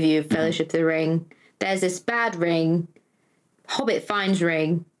overview of Fellowship of the Ring, there's this bad ring, Hobbit finds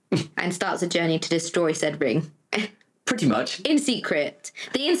ring and starts a journey to destroy said ring. Pretty much. In secret.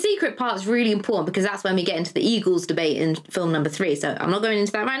 The in secret part is really important because that's when we get into the Eagles debate in film number 3. So I'm not going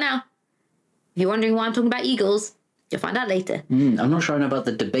into that right now. If you're wondering why I'm talking about Eagles, you'll find out later. I'm not sure I know about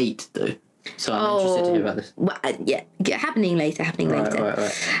the debate, though. So I'm interested to hear about this. Well, happening later.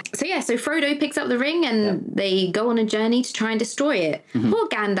 Right. So Frodo picks up the ring and they go on a journey to try and destroy it. Poor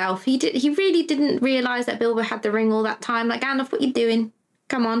Gandalf. He really didn't realise that Bilbo had the ring all that time. Like, Gandalf, what you doing?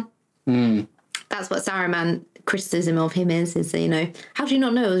 Come on. That's what Saruman criticism of him is, you know, how do you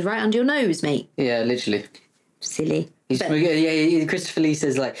not know it was right under your nose, mate? Yeah, literally. Silly. Christopher Lee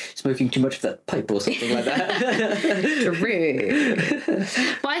says, like, smoking too much of that pipe or something like that. True.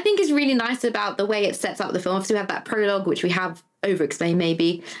 What I think is really nice about the way it sets up the film, obviously we have that prologue, which we have over-explained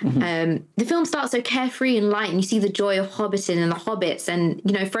maybe. The film starts so carefree and light, and you see the joy of hobbiting and the hobbits, and,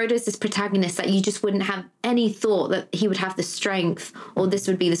 you know, Frodo's this protagonist that you just wouldn't have any thought that he would have the strength or this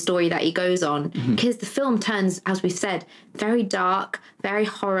would be the story that he goes on, because the film turns, as we've said, very dark, very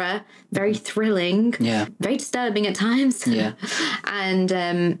horror, very thrilling, very disturbing at times,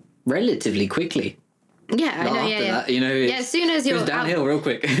 and relatively quickly. Yeah, I know. That, you know, as soon as you're goes downhill real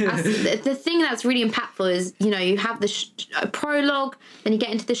quick. The thing that's really impactful is, you know, you have the prologue, then you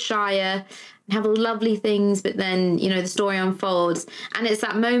get into the Shire, and have lovely things, but then, you know, the story unfolds, and it's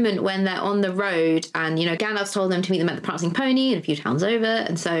that moment when they're on the road, and, you know, Gandalf's told them to meet them at the Prancing Pony and a few towns over,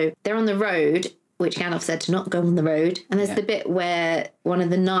 and so they're on the road, which Gandalf said to not go on the road. And there's the bit where one of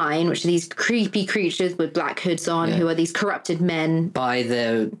the 9, which are these creepy creatures with black hoods on, who are these corrupted men. By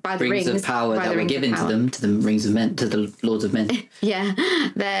the rings of power that were given to them, to the rings of men, to the lords of men.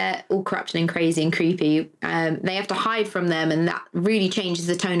 They're all corrupted and crazy and creepy. They have to hide from them, and that really changes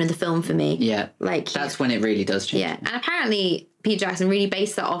the tone of the film for me. Yeah, like that's when it really does change. Yeah, and apparently Peter Jackson really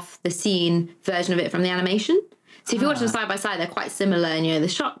based that off the scene version of it from the animation. So if you watch them side by side, they're quite similar, and, you know, the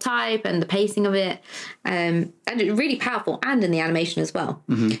shot type and the pacing of it, and it's really powerful, and in the animation as well.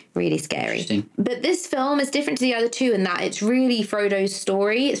 Really scary. But this film is different to the other two in that it's really Frodo's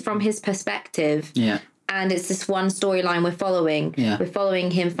story. It's from his perspective. Yeah. And it's this one storyline we're following. Yeah. We're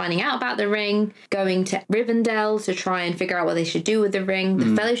following him finding out about the ring, going to Rivendell to try and figure out what they should do with the ring,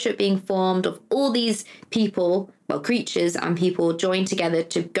 the fellowship being formed of all these people, well, creatures and people joined together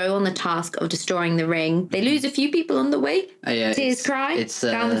to go on the task of destroying the ring. They lose a few people on the way. Tears cry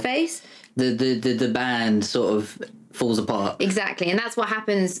down the face. The band sort of falls apart. Exactly. And that's what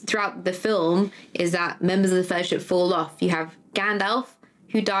happens throughout the film, is that members of the fellowship fall off. You have Gandalf,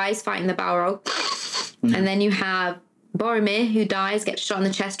 who dies fighting the Balrog. And then you have Boromir, who dies, gets shot in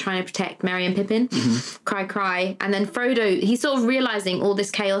the chest trying to protect Merry and Pippin. Cry. And then Frodo, he's sort of realising all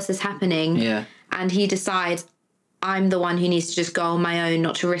this chaos is happening. Yeah. And he decides, I'm the one who needs to just go on my own,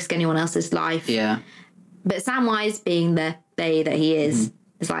 not to risk anyone else's life. Yeah. But Samwise, being the bay that he is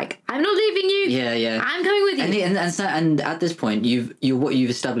like, I'm not leaving you. Yeah. I'm coming with you. And at this point, what you've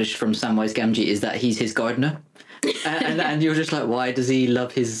established from Samwise Gamgee is that he's his gardener. and you're just like, why does he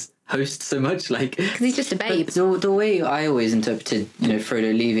love his host so much? Like, because he's just a babe. The way I always interpreted, you know,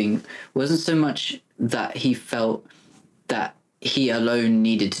 Frodo leaving wasn't so much that he felt that he alone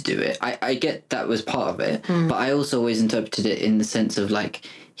needed to do it. I get that was part of it, but I also always interpreted it in the sense of, like,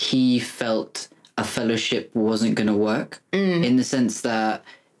 he felt a fellowship wasn't going to work, in the sense that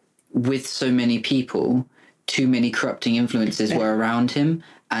with so many people, too many corrupting influences were around him,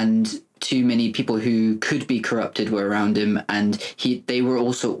 and too many people who could be corrupted were around him, and they were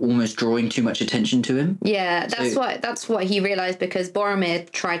also almost drawing too much attention to him. Yeah, that's what he realised, because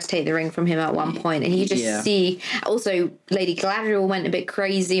Boromir tried to take the ring from him at one point, and you just see also Lady Galadriel went a bit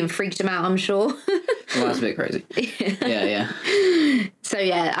crazy and freaked him out, I'm sure. Well, that's a bit crazy. Yeah. So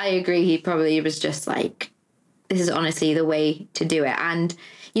yeah, I agree, he probably was just like, this is honestly the way to do it. And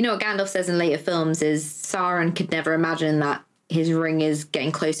you know what Gandalf says in later films is Sauron could never imagine that his ring is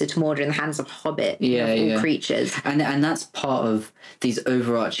getting closer to Mordor in the hands of Hobbit, all creatures. And that's part of these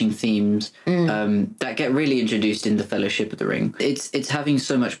overarching themes that get really introduced in the Fellowship of the Ring. It's having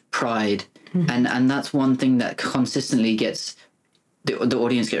so much pride, and that's one thing that consistently gets the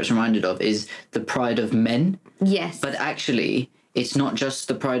audience gets reminded of, is the pride of men. Yes. But actually, it's not just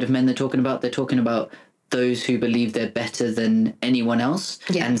the pride of men they're talking about. They're talking about those who believe they're better than anyone else.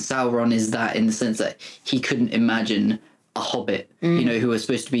 Yeah. And Sauron is that, in the sense that he couldn't imagine a hobbit, you know, who was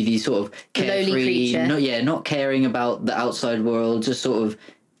supposed to be these sort of carefree, not caring about the outside world, just sort of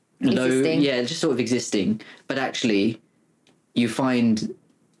existing. But actually, you find,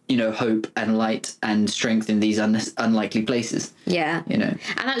 you know, hope and light and strength in these unlikely places. Yeah, you know,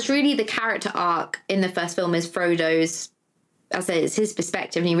 and that's really the character arc in the first film, is Frodo's I say it's his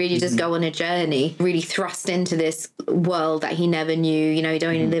perspective, and he really does go on a journey, really thrust into this world that he never knew. You know, he'd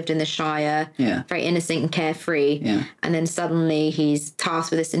only lived in the Shire, very innocent and carefree. Yeah. And then suddenly he's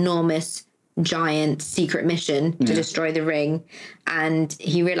tasked with this enormous, giant secret mission to destroy the ring. And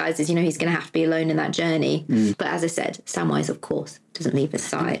he realizes, you know, he's going to have to be alone in that journey. But as I said, Samwise, of course, doesn't leave his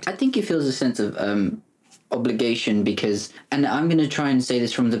side. I think he feels a sense of obligation because, and I'm going to try and say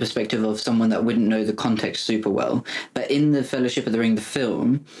this from the perspective of someone that wouldn't know the context super well, but in the Fellowship of the Ring, the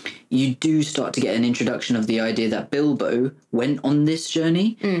film, you do start to get an introduction of the idea that Bilbo went on this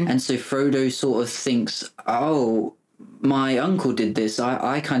journey. And so Frodo sort of thinks, oh, my uncle did this,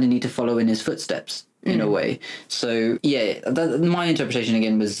 I kind of need to follow in his footsteps in a way. So yeah, my interpretation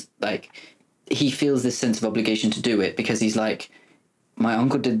again was like, he feels this sense of obligation to do it because he's like, my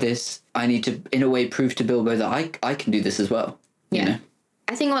uncle did this, I need to, in a way, prove to Bilbo that I can do this as well. You know?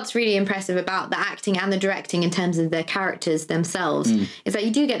 I think what's really impressive about the acting and the directing in terms of their characters themselves is that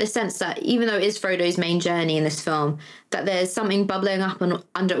you do get the sense that even though it is Frodo's main journey in this film, that there's something bubbling up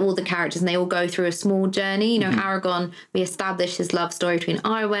under all the characters and they all go through a small journey. You know, Aragorn, we established his love story between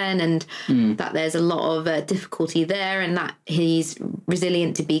Arwen and that there's a lot of difficulty there and that he's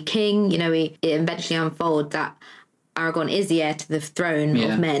resilient to be king. You know, it eventually unfolds that Aragorn is the heir to the throne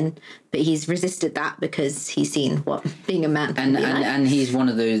of men, but he's resisted that because he's seen what being a man can be like. And he's one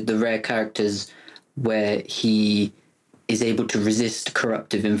of the rare characters where he is able to resist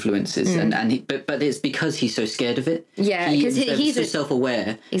corruptive influences, but it's because he's so scared of it. Yeah, because he's so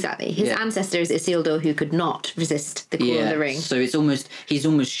self-aware. Exactly, his ancestor is Isildur, who could not resist the call of the ring. So it's he's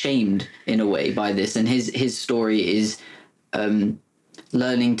almost shamed in a way by this, and his story is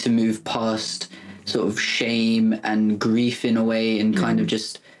learning to move past sort of shame and grief in a way and kind of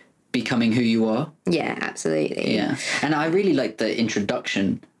just becoming who you are. Yeah, absolutely. Yeah. And I really like the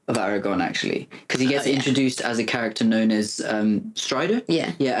introduction of Aragorn, actually, because he gets introduced as a character known as Strider.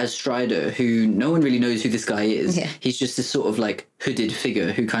 Yeah, as Strider, who no one really knows who this guy is. Yeah. He's just this sort of like hooded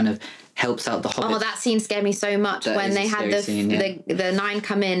figure who kind of helps out the hobbits. Oh, that scene scared me so much when they had the nine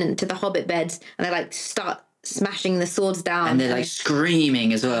come in to the hobbit beds and they like start smashing the swords down. And they're like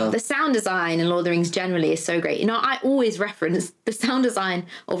screaming as well. The sound design in Lord of the Rings generally is so great. You know, I always reference the sound design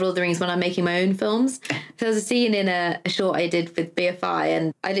of Lord of the Rings when I'm making my own films. So there's a scene in a short I did with BFI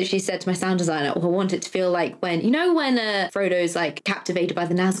and I literally said to my sound designer, I want it to feel like when Frodo's like captivated by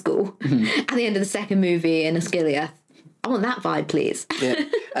the Nazgul at the end of the second movie in Osgiliath. I want that vibe, please. Yeah.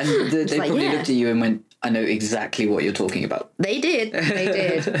 And they probably looked at you and went, I know exactly what you're talking about. They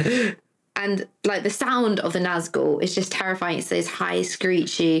did. And like the sound of the Nazgul is just terrifying. It's this high,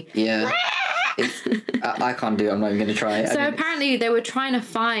 screechy. Yeah. I can't do it. I'm not even going to try it. So apparently they were trying to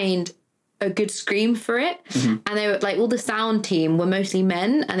find a good scream for it. And they were like, all the sound team were mostly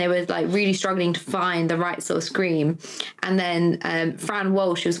men and they were like really struggling to find the right sort of scream. And then Fran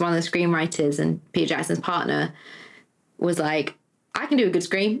Walsh, who was one of the screenwriters and Peter Jackson's partner, was like, I can do a good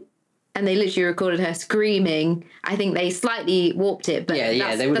scream. And they literally recorded her screaming. I think they slightly warped it, but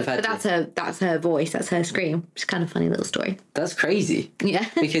they would have had to. That's her voice. That's her scream. It's kind of a funny little story. That's crazy. Yeah,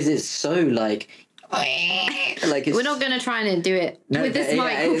 because it's so like we're not going to try and do it with this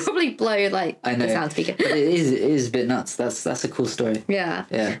mic. We'll probably blow the sound speaker. But it is a bit nuts. That's a cool story. Yeah.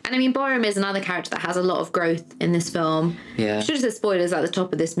 And I mean, Boromir is another character that has a lot of growth in this film. Yeah. Should have said spoilers at the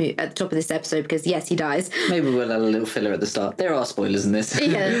top of this episode because yes, he dies. Maybe we'll add a little filler at the start. There are spoilers in this.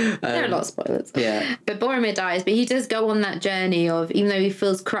 Yeah, there are a lot of spoilers. Yeah. But Boromir dies, but he does go on that journey of, even though he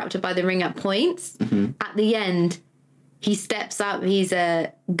feels corrupted by the ring at points, at the end, he steps up, he's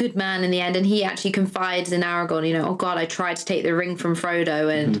a good man in the end, and he actually confides in Aragorn, you know, oh God, I tried to take the ring from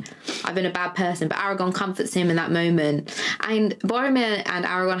Frodo and I've been a bad person, but Aragorn comforts him in that moment. And Boromir and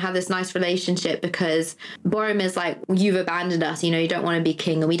Aragorn have this nice relationship because Boromir's like, you've abandoned us, you know, you don't want to be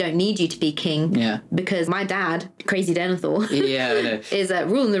king and we don't need you to be king. Yeah. Because my dad, Crazy Denethor, I know. is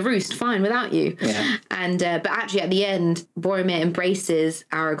ruling the roost fine without you. Yeah. And but actually at the end, Boromir embraces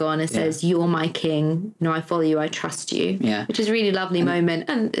Aragorn and says, you're my king, you know, I follow you, I trust you. Yeah. Which is a really lovely moment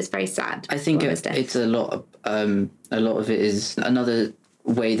and it's very sad. I think it's a lot of it is another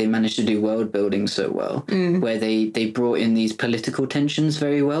way they managed to do world building so well, where they brought in these political tensions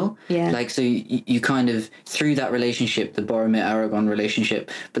very well. Yeah. Like, so you kind of, through that relationship, the Boromir-Aragorn relationship,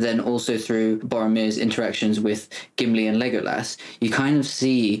 but then also through Boromir's interactions with Gimli and Legolas, you kind of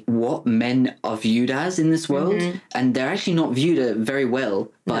see what men are viewed as in this world, and they're actually not viewed very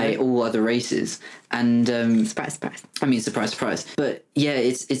well by all other races. And surprise, surprise. I mean, surprise, surprise. But yeah,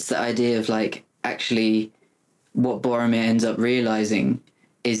 it's the idea of like, actually, what Boromir ends up realizing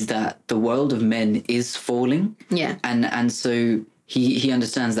is that the world of men is falling. Yeah. And so he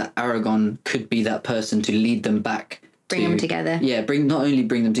understands that Aragorn could be that person to lead them back bring them together. Yeah, not only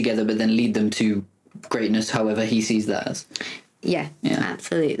bring them together, but then lead them to greatness, however he sees that as. Yeah,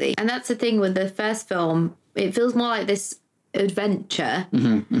 absolutely. And that's the thing with the first film. It feels more like this adventure,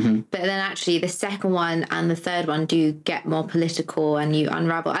 but then actually the second one and the third one do get more political, and you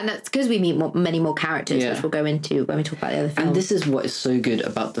unravel. And that's because we meet many more characters, which we'll go into when we talk about the other films. And this is what is so good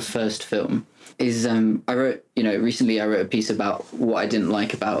about the first film. Is recently I wrote a piece about what I didn't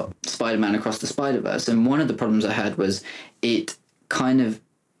like about Spider-Man Across the Spider-Verse, and one of the problems I had was it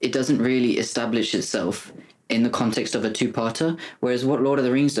doesn't really establish itself in the context of a two-parter, whereas what Lord of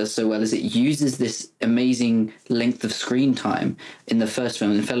the Rings does so well is it uses this amazing length of screen time in the first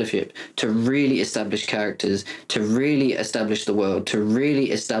film, in Fellowship, to really establish characters, to really establish the world, to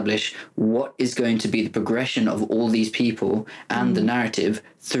really establish what is going to be the progression of all these people and the narrative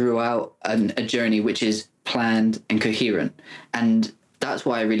throughout a journey which is planned and coherent. And that's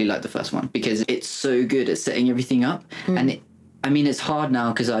why I really like the first one, because it's so good at setting everything up. And it's hard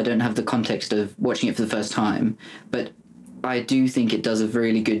now because I don't have the context of watching it for the first time, but I do think it does a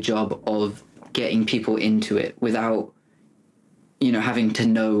really good job of getting people into it without, having to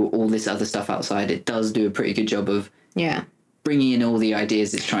know all this other stuff outside. It does do a pretty good job of bringing in all the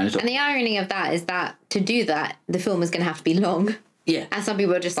ideas it's trying to talk. And the irony of that is that to do that, the film is going to have to be long. Yeah. And some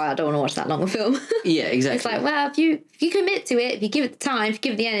people are just like, I don't want to watch that long a film. Yeah, exactly. It's like, well, if you commit to it, if you give it the time, if you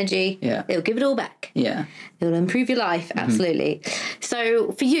give it the energy, it'll give it all back. Yeah. It'll improve your life, absolutely.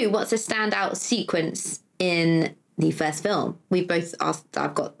 So for you, what's a standout sequence in the first film? We both asked,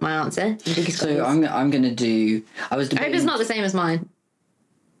 I've got my answer. So I'm going to do... I hope it's not the same as mine.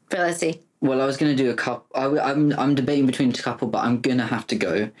 But let's see. Well, I was going to do a couple... I'm debating between a couple, but I'm going to have to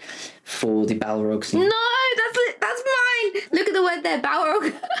go for the Balrog scene. No, that's mine. Look at the word there,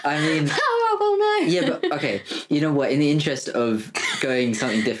 Balrog. I mean... Balrog, oh no. Yeah, but okay. You know what? In the interest of going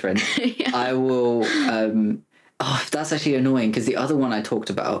something different, I will... that's actually annoying, because the other one I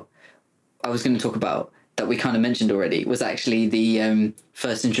was going to talk about, that we kind of mentioned already, was actually the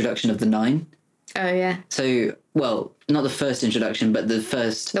first introduction of the Nine. Oh, yeah. So, well, not the first introduction, but the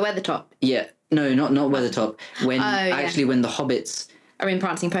first... The Weathertop. Yeah. No, not Weathertop. When the Hobbits... Are in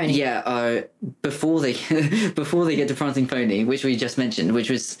Prancing Pony. Yeah, before they get to Prancing Pony, which we just mentioned, which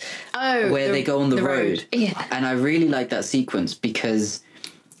was where they go on the road. Yeah. And I really like that sequence because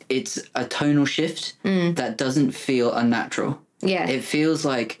it's a tonal shift that doesn't feel unnatural. Yeah. It feels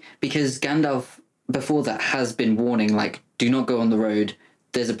like... Because Gandalf, before that, has been warning, like, do not go on the road,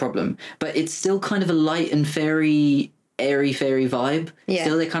 there's a problem. But it's still kind of a light and airy fairy vibe. Yeah.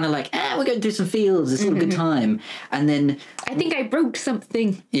 Still, they're kind of like, we're going through some fields, it's a good time. And then... I think I broke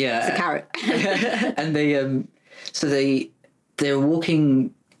something. Yeah. It's a carrot. And they're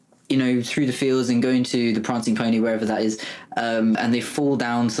walking, through the fields and going to the Prancing Pony, wherever that is, and they fall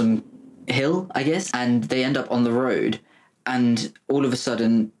down some hill, I guess, and they end up on the road. And all of a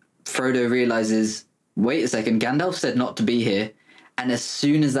sudden, Frodo realizes, wait a second, Gandalf said not to be here. And as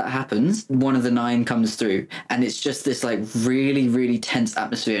soon as that happens, one of the Nine comes through, and it's just this like really, really tense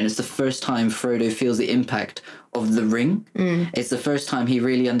atmosphere. And it's the first time Frodo feels the impact of the ring. It's the first time he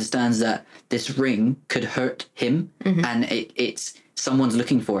really understands that this ring could hurt him, and it's someone's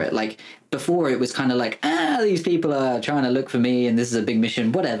looking for it. Like before, it was kind of like, these people are trying to look for me, and this is a big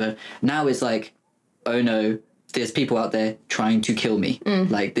mission, whatever. Now it's like, oh no, there's people out there trying to kill me.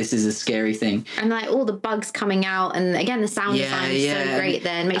 Like, this is a scary thing. And, like, all the bugs coming out. And, again, the sound design is so great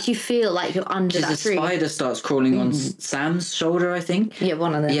there. It makes you feel like you're under that tree. The spider starts crawling on Sam's shoulder, I think. Yeah,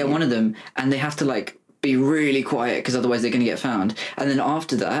 one of them. Yeah, one of them. And they have to, like, be really quiet because otherwise they're going to get found. And then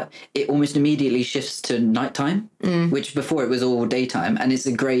after that, it almost immediately shifts to nighttime, which before it was all daytime. And it's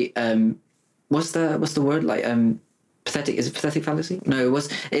a great... what's the word? Like, pathetic... Is it pathetic fallacy? No,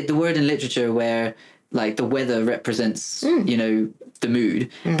 the word in literature where... Like the weather represents, the mood,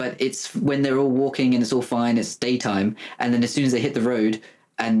 but it's when they're all walking and it's all fine, it's daytime, and then as soon as they hit the road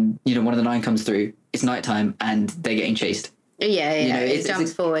and, one of the Nine comes through, it's nighttime and they're getting chased. Yeah, it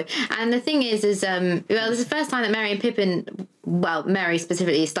jumps forward. And the thing is this is the first time that Merry and Pippin, well, Merry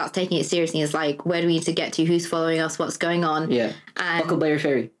specifically, starts taking it seriously. It's like, where do we need to get to? Who's following us? What's going on? Yeah. Huckleberry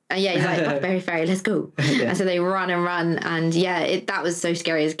Fairy. Yeah, he's like, Huckleberry Fairy, let's go. And so they run, and that was so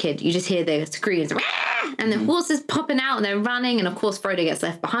scary as a kid. You just hear the screams, and the horses popping out, and they're running, and of course Frodo gets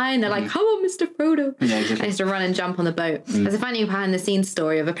left behind. They're like, come on, Mr. Frodo. Yeah, exactly. And he has to run and jump on the boat. There's a funny behind-the-scenes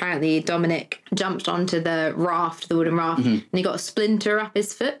story of apparently Dominic jumped onto the wooden raft, and he got a splinter up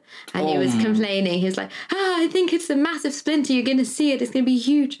his foot, and he was complaining. He was like, I think it's a massive splinter. You're going to see it. It's going to be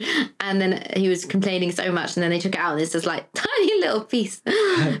huge. And then he was complaining so much, and then they took it out, and it's just like, tiny little piece.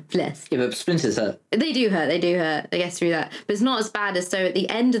 Bless. Yeah, but splinters hurt. They do hurt. They get through that. But it's not as bad as, so at the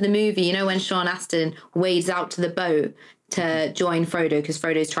end of the movie, when Sean Astin wades out to the boat to join Frodo because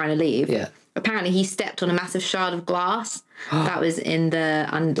Frodo's trying to leave. Yeah. Apparently he stepped on a massive shard of glass that was in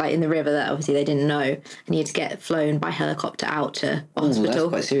the river that obviously they didn't know, and he had to get flown by helicopter out to a hospital. That's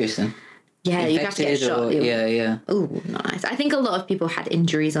quite serious then. Yeah, you have to get shot. Yeah. Oh, nice. I think a lot of people had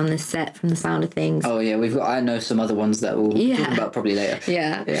injuries on this set from the sound of things. Oh yeah, I know some other ones that we'll talk about probably later.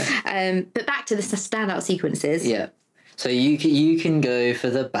 Yeah. But back to the standout sequences. Yeah. So you can go for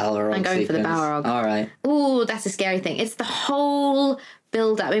the Balrog. I'm going for the Balrog. All right. Oh, that's a scary thing. It's the whole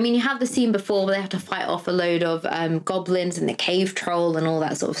build up. I mean, you have the scene before where they have to fight off a load of goblins and the cave troll and all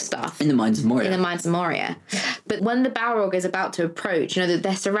that sort of stuff. In the Mines of Moria. But when the Balrog is about to approach, you know,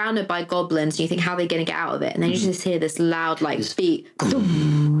 they're surrounded by goblins and you think, how are they going to get out of it? And then you just hear this loud, beat.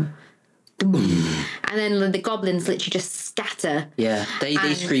 And then the goblins literally just scatter. Yeah, they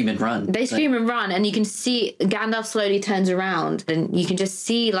scream and run. They scream and run, and you can see Gandalf slowly turns around, and you can just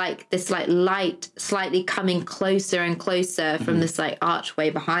see this light slightly coming closer and closer from this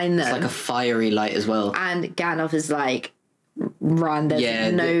archway behind them. It's like a fiery light as well. And Gandalf is run.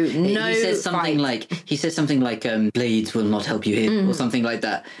 There's no. He says something like blades will not help you here, or something like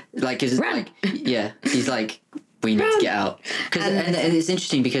that. He's like. We need to get out. And it's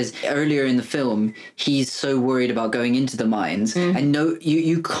interesting because earlier in the film, he's so worried about going into the mines. And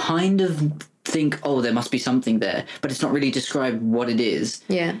you kind of think, oh, there must be something there. But it's not really described what it is.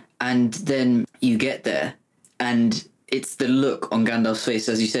 Yeah. And then you get there. And it's the look on Gandalf's face,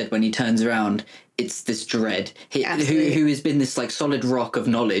 as you said, when he turns around. It's this dread. Who has been this solid rock of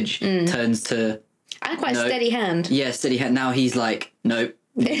knowledge turns to... And quite steady hand. Yeah, steady hand. Now he's like, nope.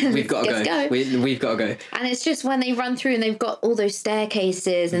 We've got to go. We've got to go. And it's just when they run through and they've got all those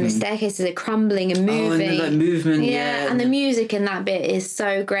staircases and the staircases are crumbling and moving. Oh, and the movement, and the music in that bit is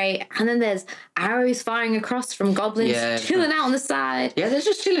so great. And then there's arrows firing across from goblins chilling out on the side. Yeah, they're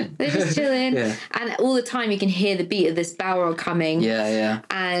just chilling. And all the time you can hear the beat of this Balrog coming. Yeah.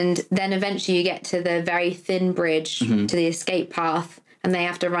 And then eventually you get to the very thin bridge to the escape path and they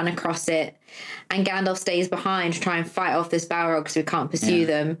have to run across it. And Gandalf stays behind to try and fight off this Balrog because we can't pursue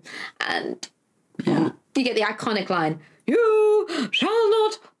them. And you get the iconic line, "You shall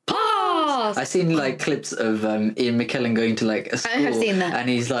not pass." I've seen clips of Ian McKellen going to a school. I have seen that. And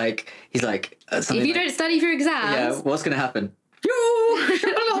he's like, if you don't study for exams, what's going to happen? You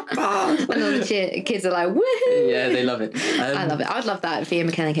shall not pass. And all the kids are like, woohoo! Yeah, they love it. I love it. I would love that if Ian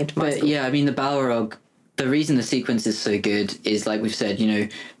McKellen came to my school. Yeah, I mean the Balrog. The reason the sequence is so good is, like we've said,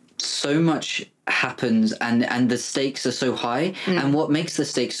 so much happens and the stakes are so high. And what makes the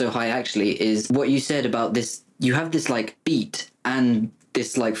stakes so high actually is what you said about this. You have this beat and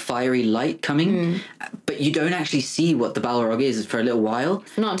this fiery light coming, but you don't actually see what the Balrog is for a little while.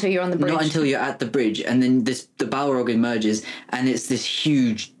 Not until you're on the bridge. Not until you're at the bridge, and then the Balrog emerges, and it's this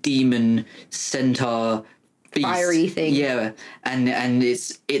huge demon centaur beast. Fiery thing. Yeah, and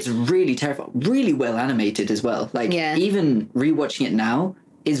it's really terrifying, really well animated as well. Even rewatching it now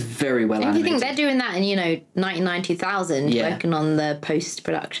is very well animated. You think they're doing that in 99 2000, working on the post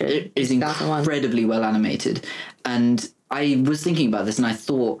production? It is incredibly well animated, and I was thinking about this and I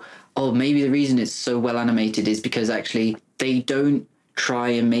thought, oh, maybe the reason it's so well animated is because actually they don't try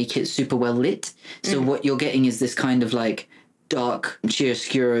and make it super well lit. So what you're getting is this kind of dark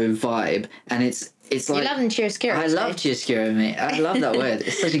chiaroscuro vibe, and it's you love chiaroscuro. I love chiaroscuro, mate. I love that word.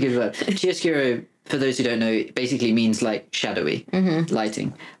 It's such a good word. Chiaroscuro, for those who don't know, it basically means shadowy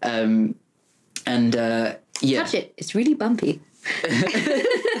lighting. Touch it. It's really bumpy.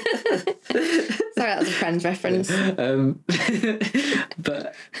 Sorry, that was a Friends reference.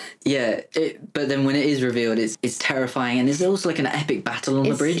 But then when it is revealed, it's terrifying, and there's also an epic battle on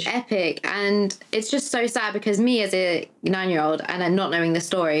the bridge. It's epic, and it's just so sad because me as a 9-year-old and not knowing the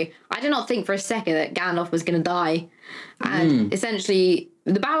story, I did not think for a second that Gandalf was going to die. And essentially,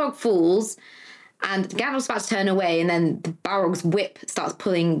 the Balrog falls. And Gandalf's about to turn away, and then the Balrog's whip starts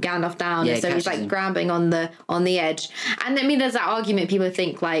pulling Gandalf down, and so he's grabbing on the edge. And I mean, there's that argument. People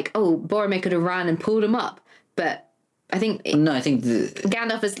think Boromir could have ran and pulled him up, but I think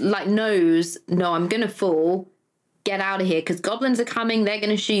Gandalf is knows, no, I'm gonna fall. Get out of here, because goblins are coming. They're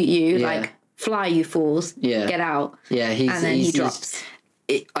gonna shoot you. Fly, you fools. Yeah, get out. Yeah, and then he drops.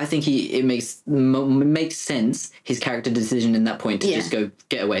 I think it makes sense, his character decision in that point to just go,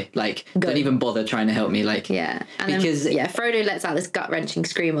 get away. Don't even bother trying to help me. And because Frodo lets out this gut-wrenching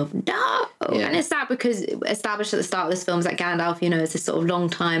scream of no. Yeah. And it's sad because established at the start of this film is that Gandalf, is this sort of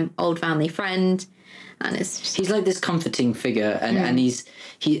long-time old family friend. And it's he's like this comforting figure, and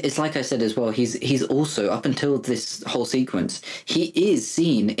it's like I said as well, he's also, up until this whole sequence, he is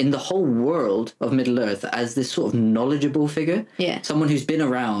seen in the whole world of Middle Earth as this sort of knowledgeable figure. Yeah. Someone who's been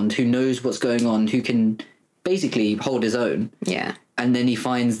around, who knows what's going on, who can basically hold his own. Yeah. And then he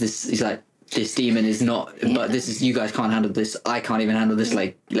finds this, he's like, this demon is not, but this is, you guys can't handle this, I can't even handle this,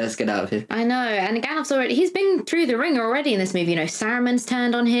 like, let's get out of here. I know, and Gandalf's he's been through the ringer already in this movie, Saruman's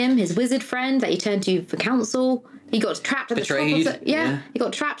turned on him, his wizard friend that he turned to for counsel, he got trapped at the top of he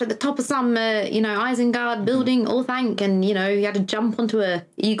got trapped at the top of some, Isengard building, all thank, and, he had to jump onto a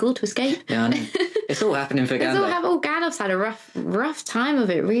eagle to escape. Yeah, I know. It's all happening for Gandalf. Gandalf's had a rough time of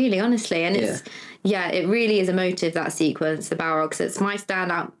it, really, honestly, and it really is emotive, that sequence, the Balrogs. It's my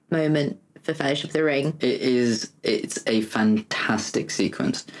standout moment for Fellowship of the Ring. It's a fantastic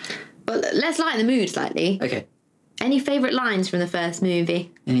sequence. But let's lighten the mood slightly. Okay. Any favourite lines from the first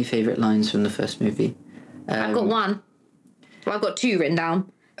movie? Any favourite lines from the first movie? I've got one. Well, I've got two written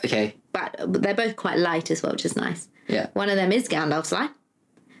down. Okay. But they're both quite light as well, which is nice. Yeah. One of them is Gandalf's line.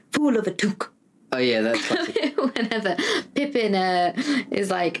 Fool of a took. Oh, yeah, that's classic. Whenever Pippin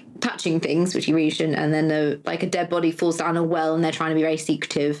is, like, touching things, which he really shouldn't, and then, a dead body falls down a well and they're trying to be very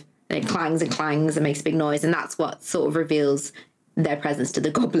secretive, and it clangs and makes a big noise, and that's what sort of reveals their presence to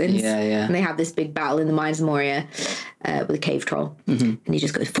the goblins. Yeah, yeah. And they have this big battle in the Mines of Moria with a cave troll. Mm-hmm. And he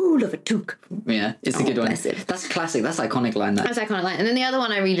just goes, fool of a took. Yeah, it's a good one. Bless him. That's classic. That's iconic line. That's iconic line. And then the other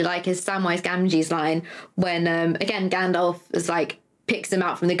one I really like is Samwise Gamgee's line when, again, Gandalf is like, picks him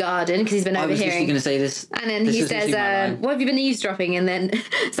out from the garden because he's been overhearing. I was going to say this. And then he says, what have you been eavesdropping? And then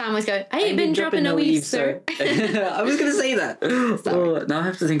Samwise goes, I ain't been dropping no eaves, sir. I was going to say that. Oh, now I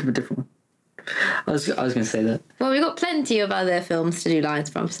have to think of a different one. I was going to say that. Well, we've got plenty of other films to do lines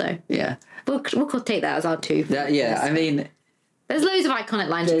from, so yeah, we'll take that as our two. I mean, there's loads of iconic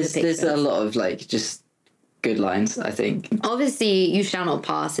lines. There's a lot of like just good lines, I think. Obviously, You Shall Not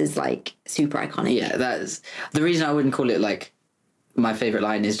Pass is like super iconic. Yeah, that is the reason I wouldn't call it like my favorite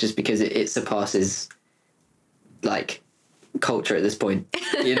line is just because it surpasses like culture at this point.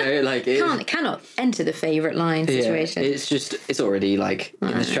 Like it cannot enter the favorite line situation. It's already like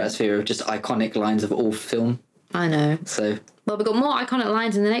in the stratosphere of just iconic lines of all film. I know. So well, we've got more iconic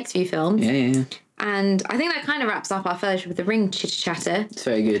lines in the next few films. Yeah. And I think that kind of wraps up our Fellowship of the Ring chitter. It's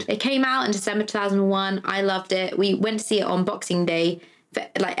very good. It came out in December 2001. I loved it. We went to see it on Boxing Day, for,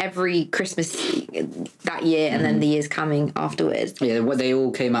 like every Christmas that year, and then the years coming afterwards. Yeah, they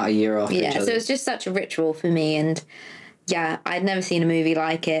all came out a year after each other. So it was just such a ritual for me, and yeah, I'd never seen a movie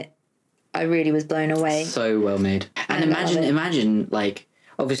like it. I really was blown away. So well made. And imagine like,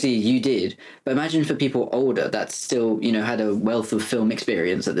 obviously you did, but imagine for people older that still, had a wealth of film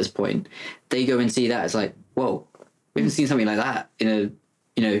experience at this point. They go and see that, it's like, whoa, we haven't seen something like that in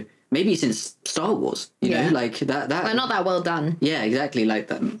a, maybe since Star Wars, you know, like that. Like not that well done. Yeah, exactly. Like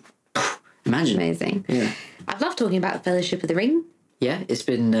that. Imagine. Amazing. Yeah. I've loved talking about Fellowship of the Ring. Yeah, it's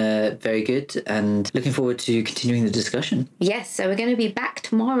been very good, and looking forward to continuing the discussion. Yes, so we're going to be back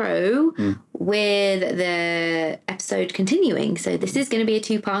tomorrow with the episode continuing. So this is going to be a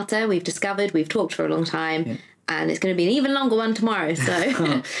two-parter. We've talked for a long time, and it's going to be an even longer one tomorrow.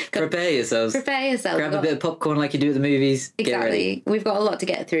 So prepare yourselves. Grab a bit of popcorn like you do at the movies. Exactly. We've got a lot to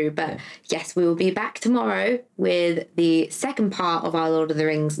get through, but yes, we will be back tomorrow with the second part of our Lord of the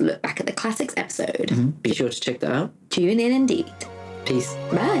Rings Look Back at the Classics episode. Be sure to check that out. Tune in indeed. Peace.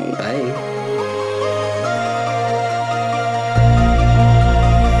 Bye. Bye.